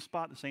the same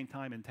spot at the same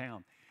time in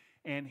town.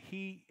 And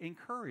he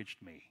encouraged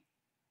me.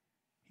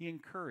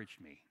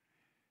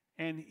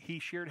 And he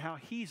shared how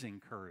he's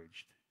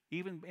encouraged,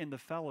 even in the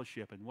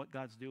fellowship and what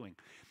God's doing.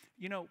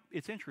 You know,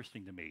 it's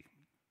interesting to me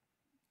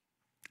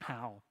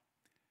how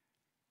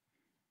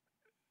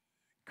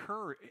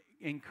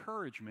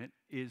encouragement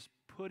is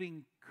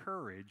putting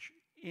courage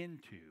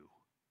into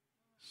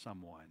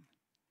someone.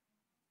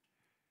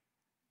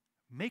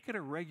 Make it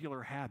a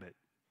regular habit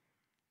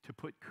to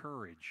put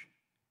courage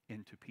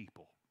into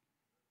people.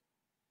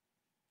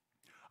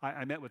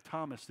 I met with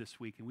Thomas this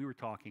week, and we were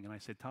talking, and I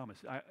said,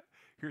 Thomas,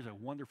 here's a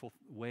wonderful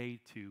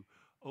way to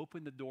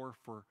open the door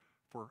for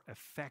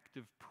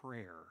effective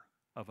prayer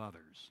of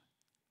others.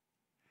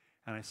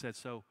 And I said,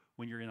 so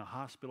when you're in a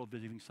hospital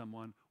visiting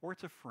someone, or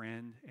it's a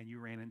friend, and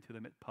you ran into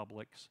them at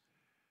Publix,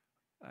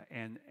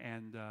 and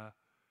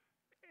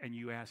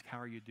you ask, how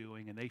are you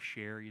doing? And they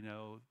share, you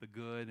know, the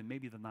good and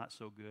maybe the not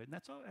so good. And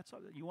that's all,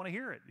 you want to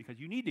hear it because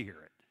you need to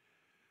hear it.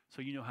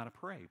 So you know how to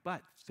pray.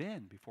 But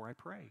then, before I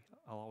pray,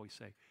 I'll always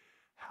say,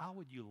 how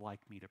would you like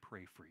me to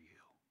pray for you?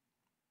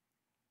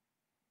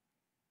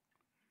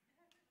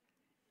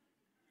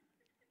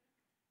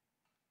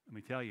 Let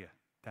me tell you,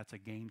 that's a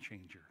game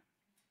changer.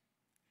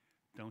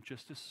 Don't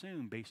just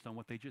assume, based on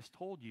what they just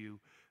told you,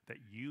 that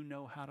you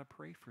know how to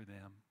pray for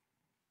them.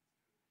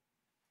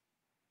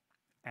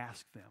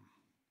 Ask them,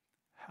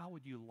 how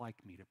would you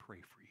like me to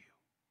pray for you?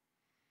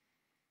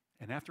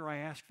 And after I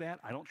ask that,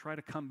 I don't try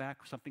to come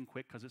back with something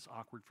quick because it's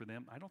awkward for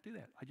them. I don't do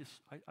that.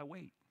 I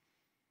wait.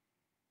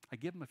 I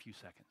give them a few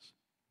seconds.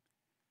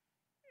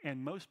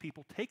 And most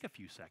people take a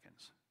few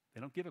seconds. They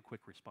don't give a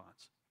quick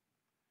response.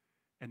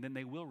 And then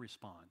they will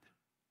respond.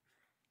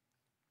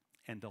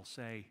 And they'll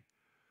say,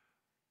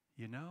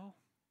 you know,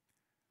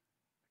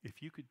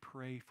 if you could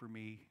pray for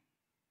me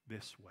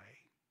this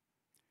way.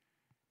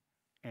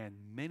 And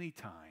many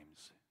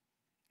times,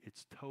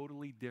 it's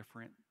totally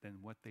different than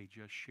what they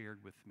just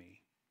shared with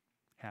me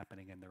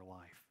happening in their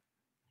life.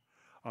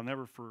 I'll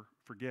never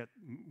forget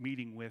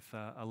meeting with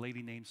a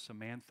lady named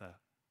Samantha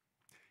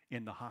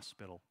in the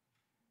hospital.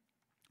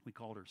 We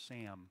called her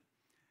Sam.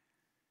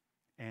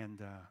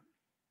 And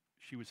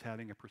she was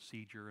having a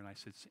procedure, and I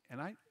said,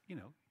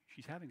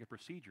 she's having a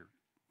procedure.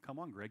 Come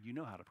on, Greg, you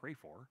know how to pray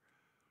for her.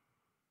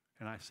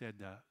 And I said,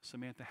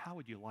 Samantha, how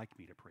would you like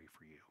me to pray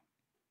for you?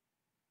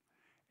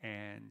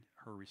 And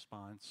her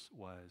response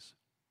was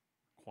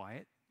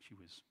quiet. She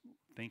was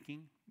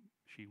thinking.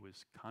 She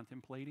was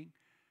contemplating.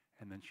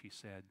 And then she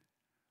said,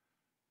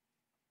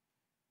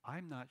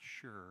 I'm not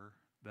sure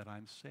that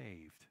I'm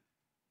saved.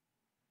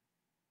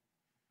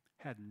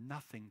 Had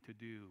nothing to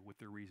do with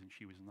the reason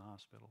she was in the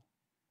hospital.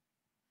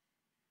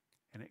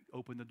 And it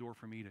opened the door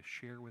for me to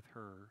share with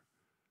her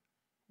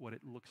what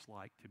it looks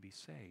like to be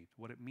saved,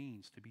 what it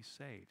means to be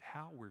saved,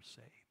 how we're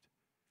saved.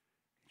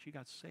 And she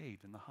got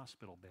saved in the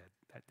hospital bed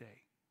that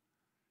day.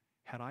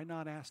 Had I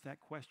not asked that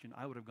question,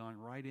 I would have gone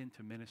right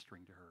into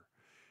ministering to her.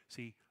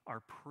 See, our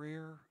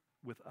prayer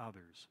with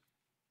others,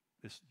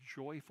 this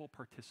joyful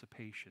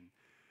participation,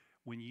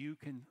 when you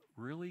can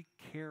really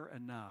care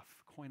enough,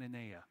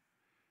 koinonia,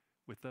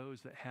 with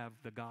those that have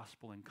the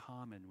gospel in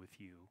common with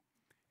you,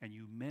 and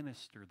you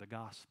minister the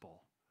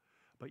gospel,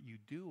 but you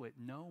do it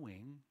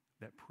knowing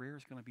that prayer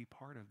is going to be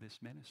part of this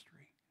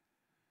ministry.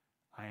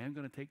 I am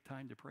going to take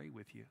time to pray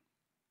with you.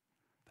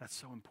 That's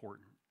so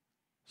important.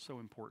 So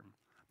important.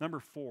 Number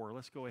 4,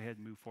 let's go ahead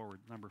and move forward.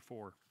 Number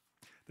 4,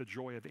 the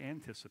joy of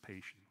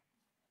anticipation.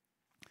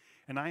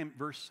 And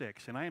verse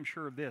 6, and I am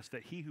sure of this,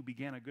 that he who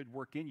began a good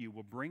work in you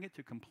will bring it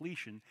to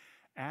completion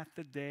at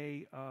the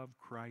day of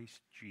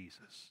Christ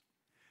Jesus.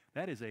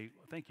 That is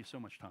thank you so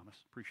much, Thomas.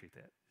 Appreciate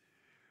that.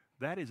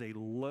 That is a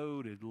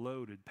loaded,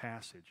 loaded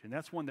passage. And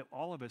that's one that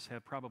all of us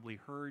have probably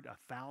heard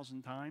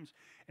 1,000 times,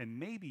 and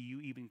maybe you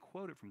even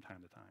quote it from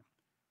time to time.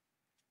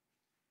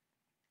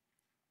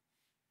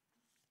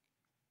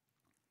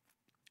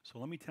 So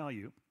let me tell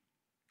you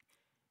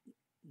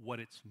what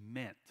it's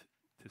meant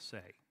to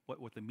say,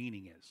 what the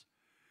meaning is,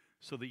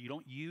 so that you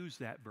don't use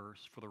that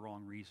verse for the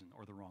wrong reason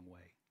or the wrong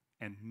way.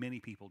 And many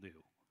people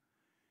do.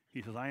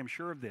 He says, I am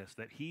sure of this,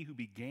 that he who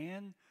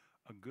began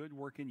a good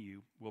work in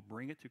you will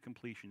bring it to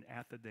completion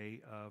at the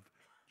day of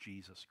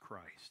Jesus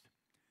Christ.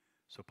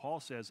 So Paul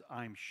says,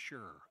 I'm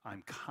sure,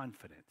 I'm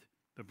confident.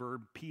 The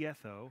verb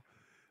pietho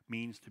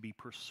means to be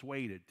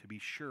persuaded, to be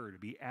sure, to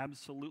be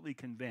absolutely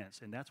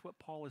convinced. And that's what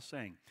Paul is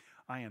saying.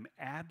 I am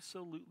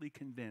absolutely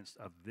convinced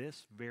of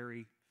this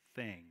very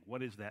thing.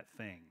 What is that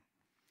thing?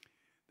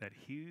 That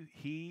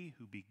he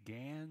who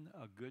began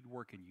a good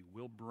work in you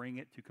will bring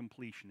it to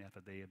completion at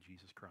the day of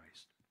Jesus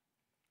Christ.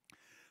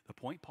 The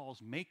point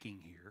Paul's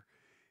making here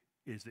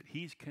is that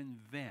he's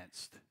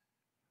convinced.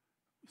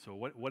 So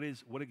what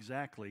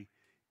exactly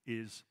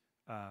is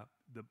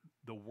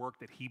the work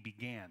that he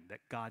began, that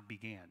God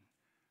began?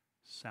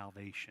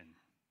 Salvation.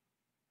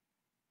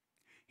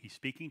 He's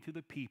speaking to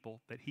the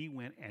people that he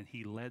went and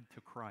he led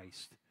to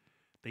Christ.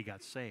 They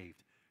got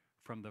saved.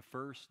 From the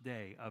first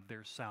day of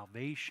their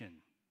salvation,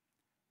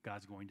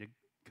 God's going to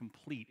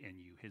complete in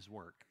you his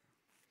work.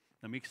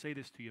 Let me say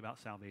this to you about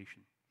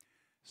salvation.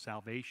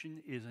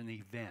 Salvation is an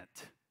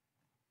event.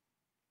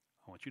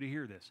 I want you to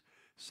hear this.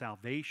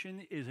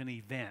 Salvation is an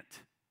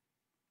event.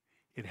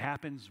 It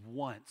happens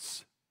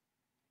once.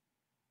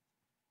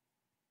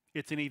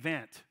 It's an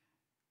event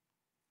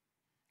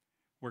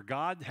where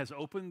God has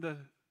opened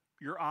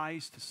your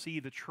eyes to see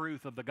the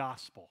truth of the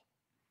gospel.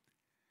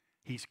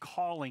 He's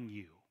calling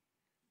you.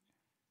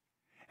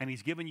 And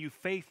he's given you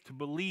faith to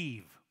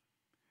believe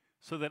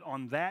so that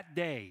on that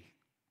day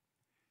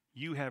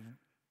you have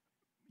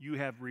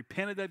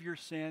repented of your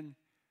sin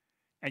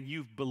and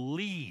you've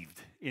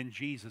believed in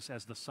Jesus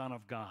as the Son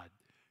of God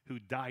who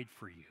died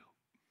for you.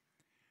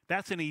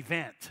 That's an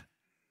event.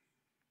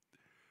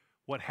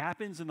 What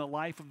happens in the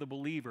life of the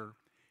believer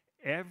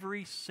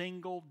every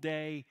single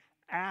day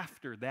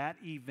after that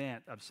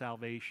event of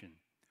salvation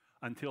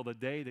until the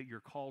day that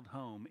you're called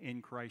home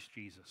in Christ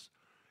Jesus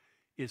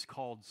is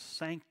called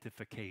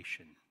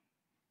sanctification.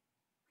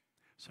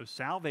 So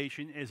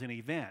salvation is an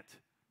event.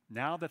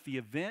 Now that the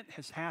event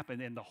has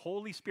happened and the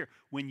Holy Spirit,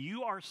 when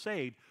you are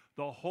saved,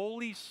 the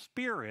Holy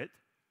Spirit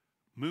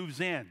moves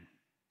in.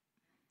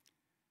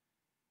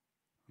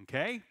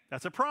 Okay?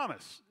 That's a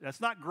promise. That's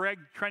not Greg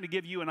trying to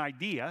give you an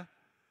idea.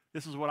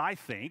 This is what I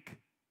think.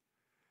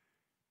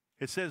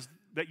 It says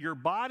that your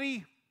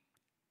body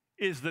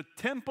is the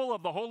temple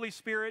of the Holy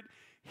Spirit.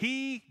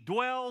 He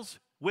dwells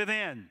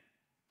within.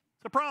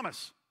 It's a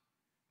promise.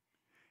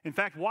 In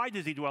fact, why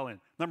does he dwell in?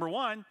 Number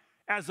one,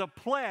 as a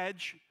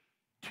pledge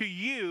to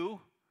you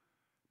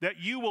that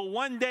you will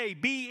one day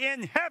be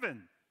in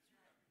heaven.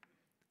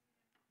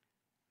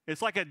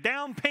 It's like a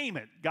down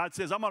payment. God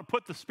says, I'm going to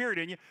put the Spirit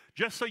in you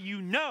just so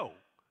you know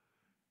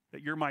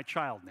that you're my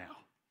child now.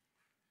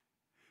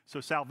 So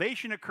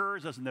salvation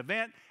occurs as an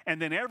event,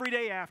 and then every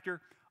day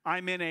after,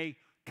 I'm in a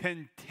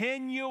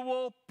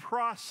continual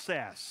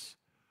process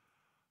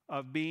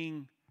of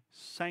being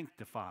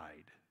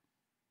sanctified.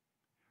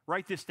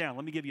 Write this down.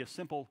 Let me give you a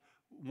simple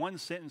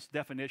one-sentence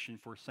definition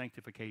for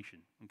sanctification,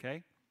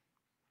 okay?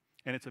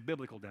 And it's a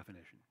biblical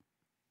definition.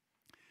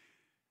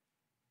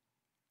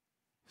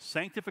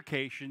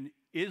 Sanctification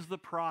is the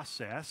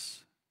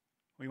process,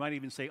 we might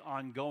even say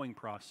ongoing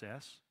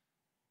process,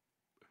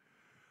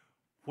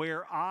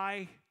 where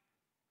I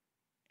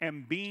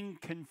am being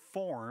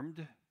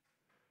conformed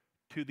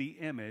to the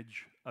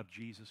image of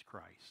Jesus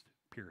Christ,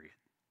 period.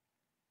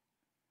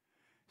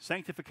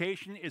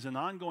 Sanctification is an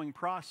ongoing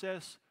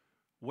process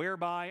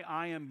whereby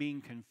I am being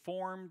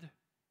conformed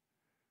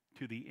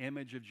to the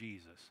image of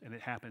Jesus. And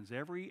it happens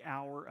every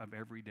hour of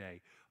every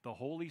day. The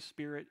Holy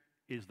Spirit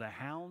is the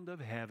hound of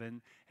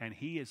heaven, and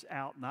he is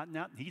out.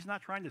 He's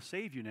not trying to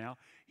save you now.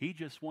 He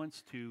just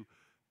wants to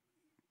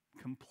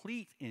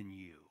complete in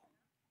you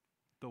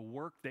the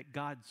work that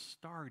God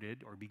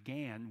started or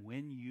began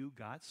when you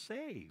got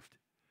saved.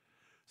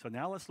 So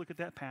now let's look at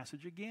that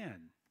passage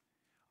again.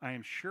 I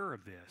am sure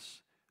of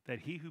this, that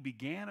he who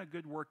began a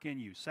good work in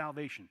you,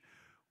 salvation,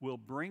 will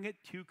bring it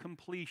to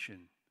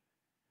completion.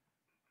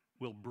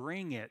 Will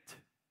bring it.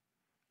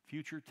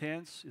 Future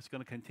tense, it's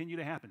going to continue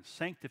to happen.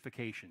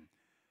 Sanctification.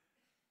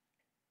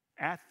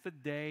 At the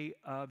day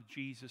of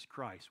Jesus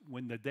Christ.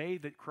 When the day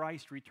that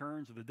Christ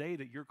returns, or the day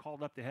that you're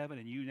called up to heaven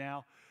and you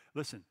now,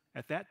 listen,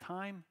 at that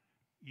time,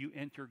 you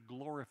enter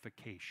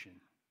glorification.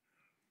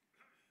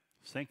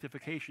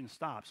 Sanctification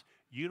stops.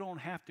 You don't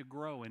have to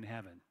grow in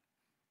heaven.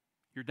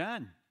 You're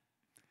done.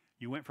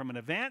 You went from an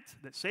event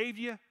that saved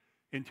you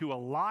into a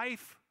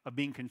life of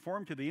being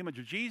conformed to the image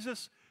of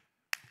Jesus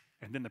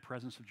and then the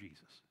presence of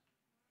Jesus.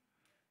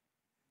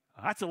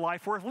 That's a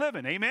life worth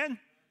living. Amen?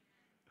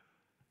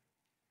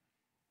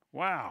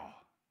 Wow.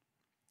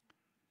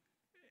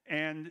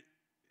 And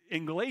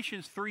in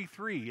Galatians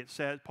 3:3, it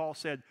says, Paul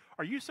said,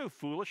 are you so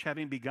foolish,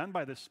 having begun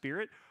by the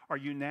Spirit? Are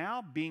you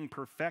now being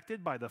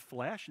perfected by the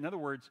flesh? In other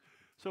words,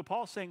 so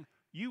Paul's saying,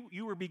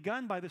 you were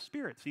begun by the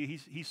Spirit. See,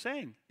 he's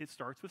saying it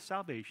starts with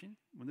salvation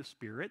when the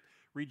Spirit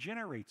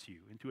regenerates you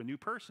into a new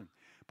person.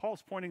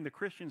 Paul's pointing the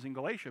Christians in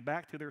Galatia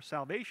back to their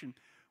salvation,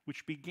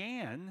 which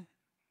began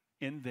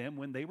in them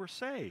when they were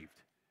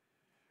saved.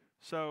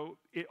 So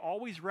it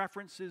always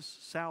references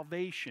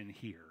salvation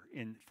here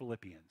in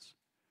Philippians.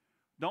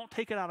 Don't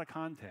take it out of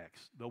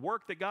context. The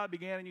work that God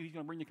began in you, he's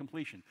going to bring to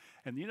completion.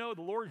 And you know,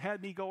 the Lord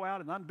had me go out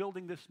and I'm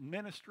building this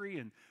ministry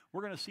and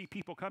we're going to see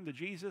people come to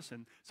Jesus.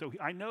 And so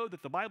I know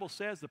that the Bible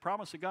says the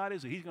promise of God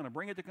is that he's going to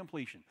bring it to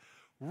completion.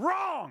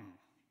 Wrong!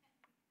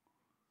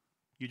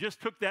 You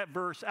just took that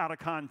verse out of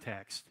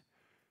context.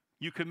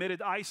 You committed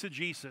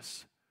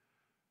eisegesis.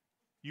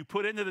 You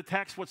put into the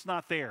text what's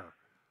not there.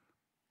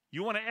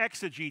 You want to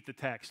exegete the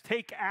text.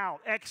 Take out,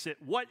 exit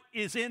what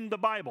is in the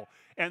Bible.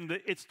 And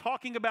it's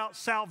talking about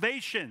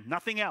salvation,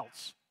 nothing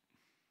else.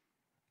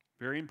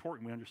 Very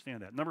important we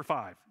understand that. Number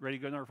 5. Ready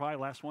to go to number 5?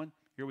 Last one?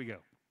 Here we go.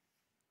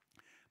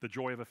 The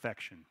joy of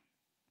affection.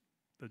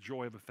 The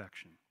joy of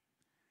affection.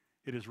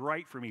 It is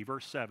right for me,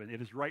 verse 7,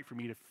 it is right for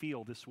me to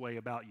feel this way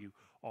about you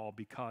all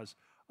because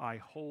I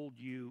hold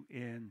you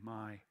in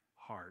my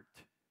heart.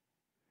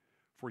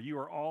 For you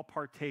are all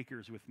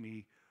partakers with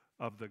me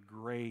of the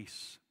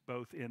grace,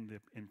 both in the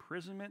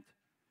imprisonment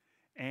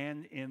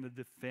and in the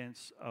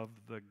defense of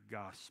the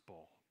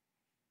gospel.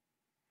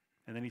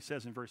 And then he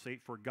says in verse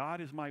 8, for God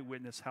is my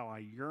witness how I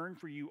yearn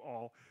for you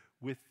all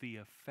with the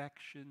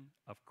affection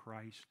of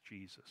Christ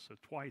Jesus. So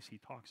twice he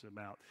talks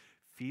about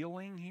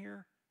feeling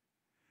here,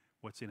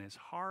 what's in his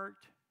heart,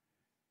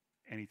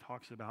 and he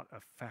talks about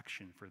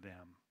affection for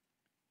them.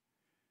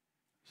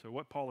 So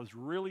what Paul is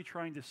really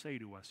trying to say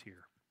to us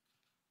here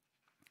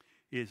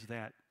is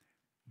that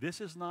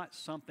this is not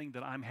something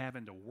that I'm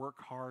having to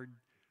work hard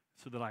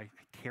so that I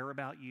care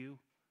about you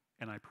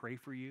and I pray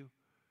for you.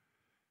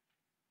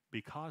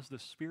 Because the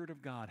Spirit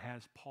of God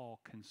has Paul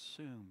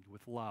consumed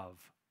with love,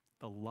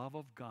 the love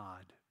of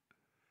God,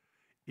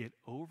 it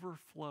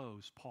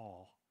overflows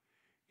Paul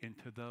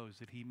into those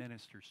that he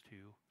ministers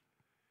to.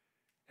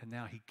 And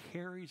now he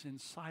carries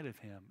inside of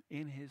him,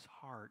 in his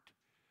heart,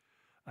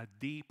 a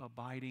deep,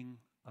 abiding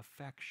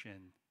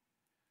affection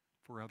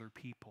for other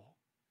people.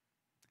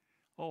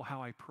 Oh,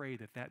 how I pray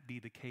that that be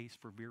the case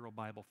for Vero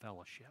Bible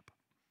Fellowship.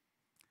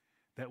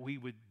 That we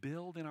would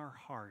build in our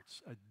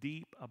hearts a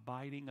deep,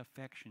 abiding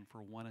affection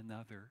for one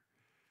another.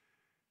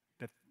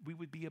 That we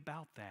would be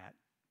about that.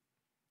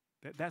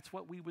 That's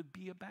what we would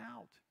be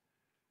about.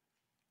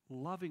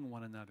 Loving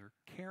one another,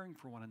 caring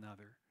for one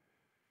another,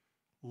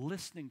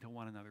 listening to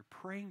one another,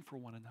 praying for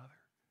one another.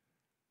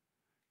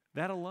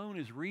 That alone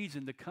is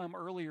reason to come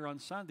earlier on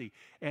Sunday.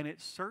 And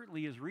it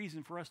certainly is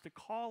reason for us to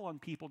call on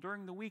people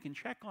during the week and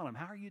check on them.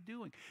 How are you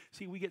doing?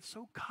 See, we get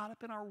so caught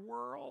up in our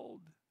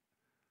world,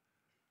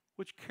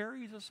 which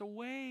carries us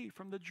away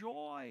from the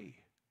joy.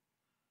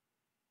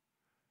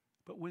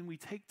 But when we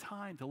take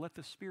time to let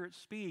the Spirit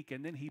speak,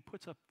 and then he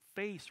puts a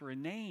face or a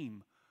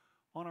name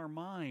on our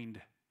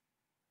mind,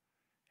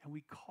 and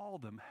we call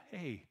them,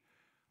 hey,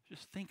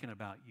 just thinking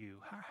about you.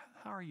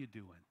 How are you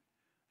doing?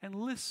 And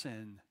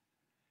listen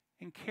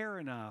and care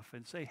enough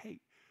and say, hey,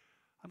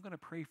 I'm going to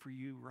pray for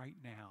you right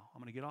now.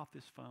 I'm going to get off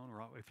this phone,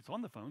 or if it's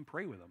on the phone,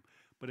 pray with them.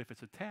 But if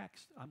it's a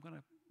text, I'm going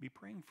to be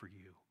praying for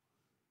you.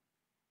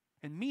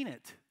 And mean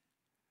it.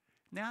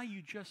 Now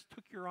you just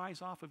took your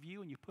eyes off of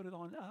you and you put it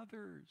on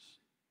others.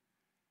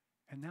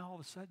 And now all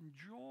of a sudden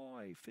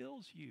joy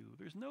fills you.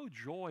 There's no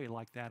joy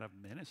like that of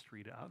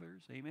ministry to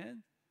others.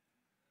 Amen?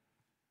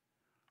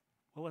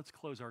 Well, let's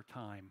close our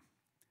time.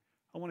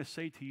 I want to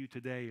say to you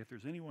today, if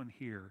there's anyone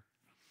here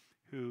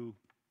who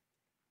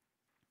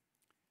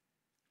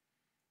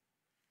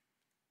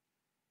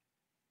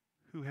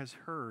has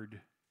heard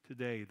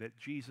today that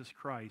Jesus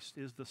Christ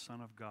is the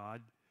Son of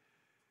God,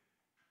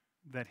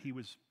 that he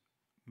was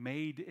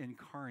made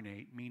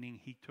incarnate, meaning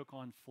he took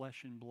on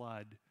flesh and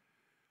blood.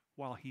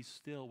 While he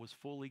still was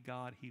fully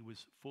God, he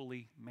was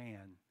fully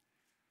man.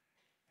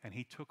 And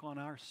he took on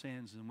our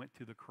sins and went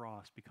to the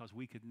cross because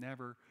we could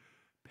never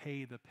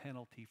pay the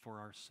penalty for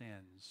our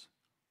sins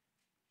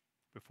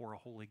before a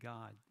holy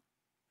God.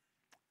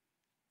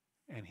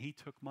 And he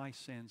took my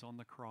sins on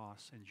the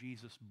cross, and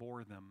Jesus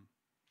bore them.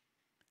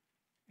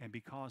 And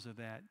because of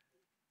that,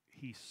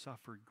 he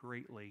suffered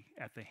greatly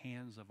at the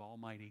hands of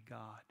Almighty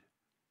God.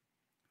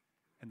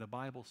 And the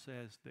Bible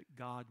says that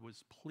God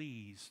was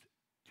pleased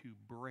to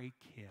break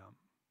him.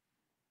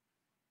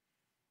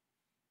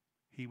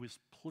 He was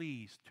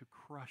pleased to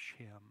crush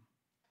him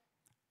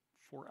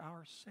for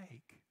our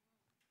sake.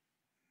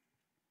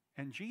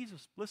 And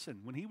Jesus,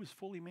 listen, when he was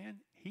fully man,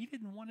 he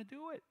didn't want to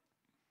do it.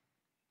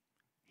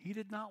 He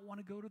did not want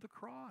to go to the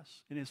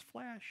cross in his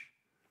flesh.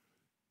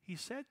 He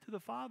said to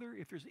the Father,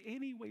 if there's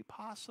any way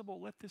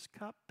possible, let this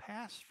cup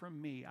pass from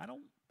me.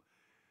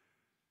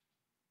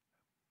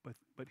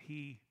 But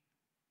he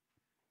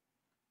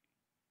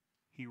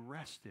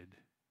rested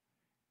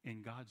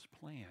in God's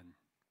plan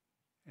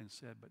and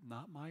said, but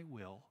not my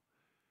will,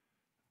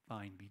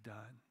 thine be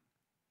done.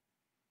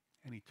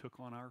 And he took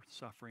on our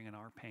suffering and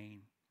our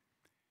pain.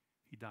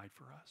 He died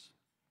for us.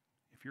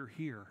 If you're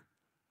here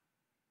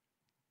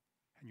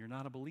and you're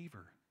not a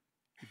believer,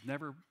 you've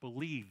never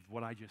believed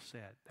what I just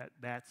said,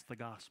 that's the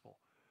gospel.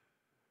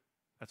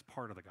 That's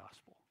part of the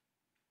gospel.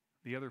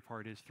 The other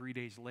part is 3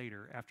 days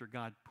later, after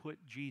God put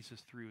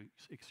Jesus through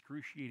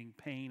excruciating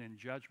pain and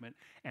judgment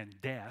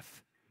and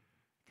death,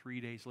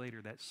 3 days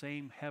later, that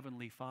same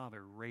heavenly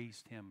Father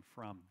raised him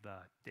from the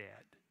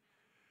dead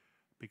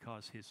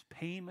because his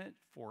payment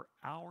for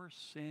our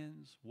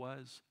sins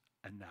was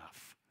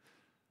enough.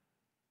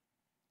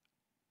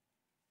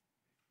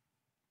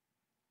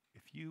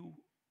 If you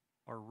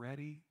are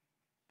ready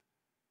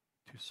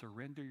to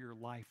surrender your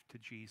life to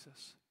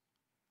Jesus,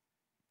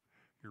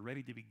 you're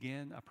ready to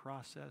begin a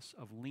process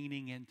of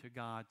leaning into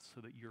God so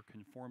that you're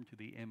conformed to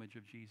the image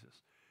of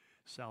Jesus.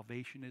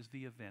 Salvation is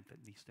the event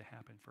that needs to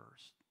happen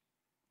first.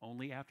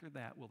 Only after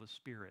that will the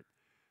Spirit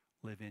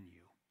live in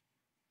you.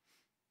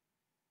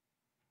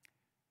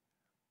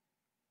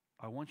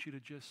 I want you to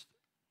just,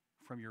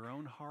 from your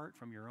own heart,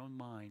 from your own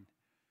mind,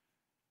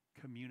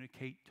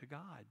 communicate to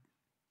God.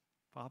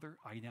 Father,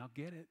 I now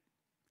get it.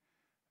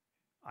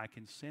 I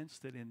can sense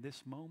that in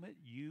this moment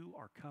you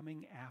are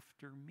coming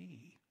after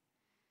me.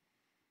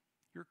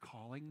 You're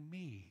calling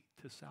me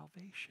to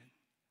salvation.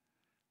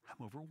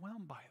 I'm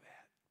overwhelmed by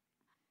that.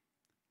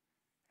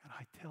 And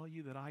I tell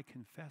you that I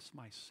confess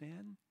my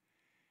sin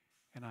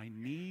and I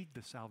need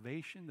the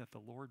salvation that the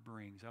Lord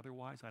brings.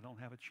 Otherwise, I don't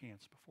have a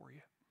chance before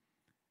you.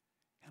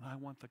 And I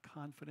want the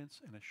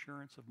confidence and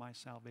assurance of my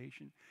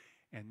salvation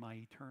and my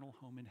eternal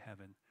home in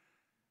heaven.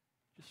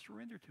 Just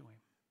surrender to him.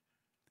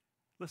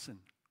 Listen,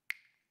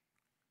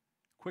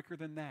 quicker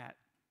than that,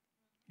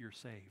 you're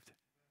saved.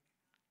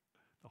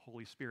 The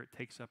Holy Spirit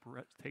takes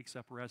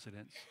up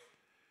residence,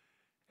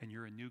 and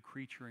you're a new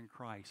creature in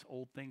Christ.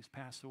 Old things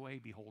pass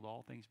away. Behold,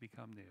 all things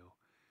become new.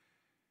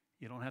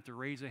 You don't have to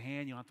raise a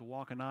hand. You don't have to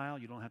walk an aisle.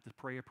 You don't have to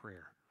pray a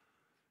prayer.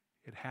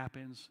 It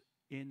happens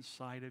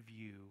inside of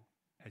you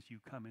as you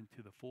come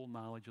into the full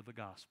knowledge of the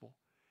gospel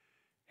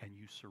and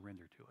you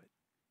surrender to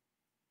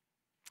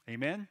it.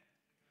 Amen?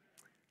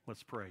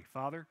 Let's pray.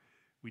 Father,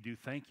 we do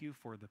thank you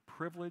for the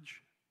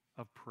privilege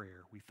of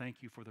prayer. We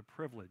thank you for the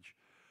privilege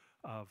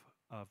of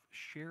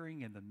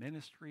sharing in the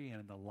ministry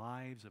and in the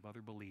lives of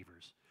other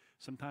believers.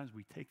 Sometimes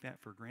we take that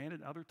for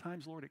granted. Other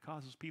times, Lord, it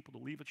causes people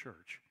to leave a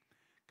church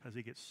because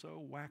they get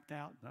so whacked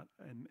out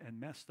and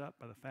messed up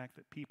by the fact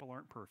that people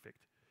aren't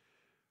perfect.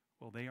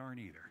 Well, they aren't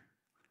either.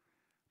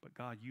 But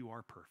God, you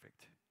are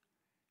perfect.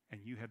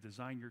 And you have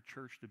designed your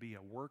church to be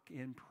a work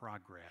in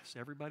progress.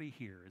 Everybody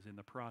here is in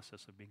the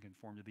process of being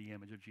conformed to the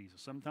image of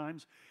Jesus.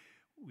 Sometimes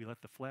we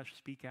let the flesh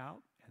speak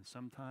out, and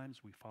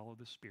sometimes we follow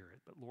the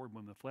Spirit. But Lord,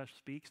 when the flesh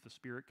speaks, the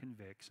Spirit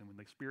convicts. And when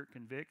the Spirit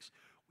convicts,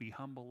 we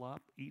humble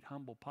up, eat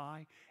humble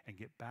pie, and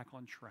get back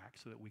on track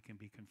so that we can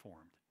be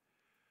conformed.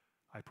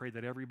 I pray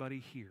that everybody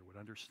here would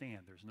understand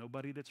there's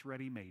nobody that's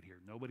ready-made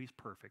here. Nobody's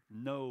perfect.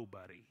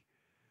 Nobody.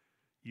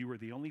 You are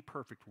the only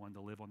perfect one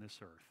to live on this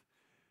earth.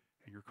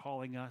 And you're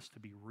calling us to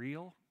be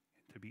real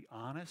and to be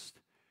honest.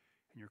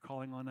 And you're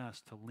calling on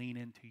us to lean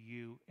into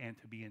you and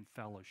to be in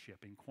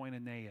fellowship, in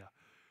koinonia,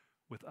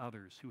 with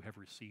others who have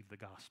received the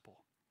gospel.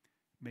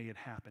 May it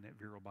happen at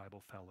Vero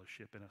Bible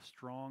Fellowship in a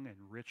strong and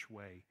rich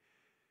way.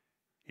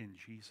 In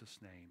Jesus'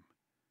 name,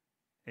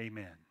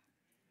 amen.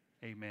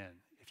 Amen.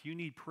 If you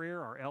need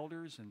prayer, our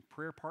elders and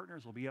prayer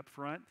partners will be up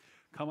front.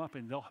 Come up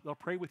and they'll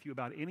pray with you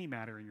about any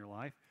matter in your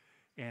life.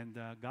 And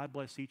God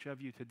bless each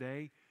of you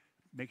today.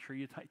 Make sure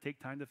you take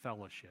time to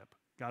fellowship.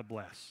 God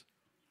bless.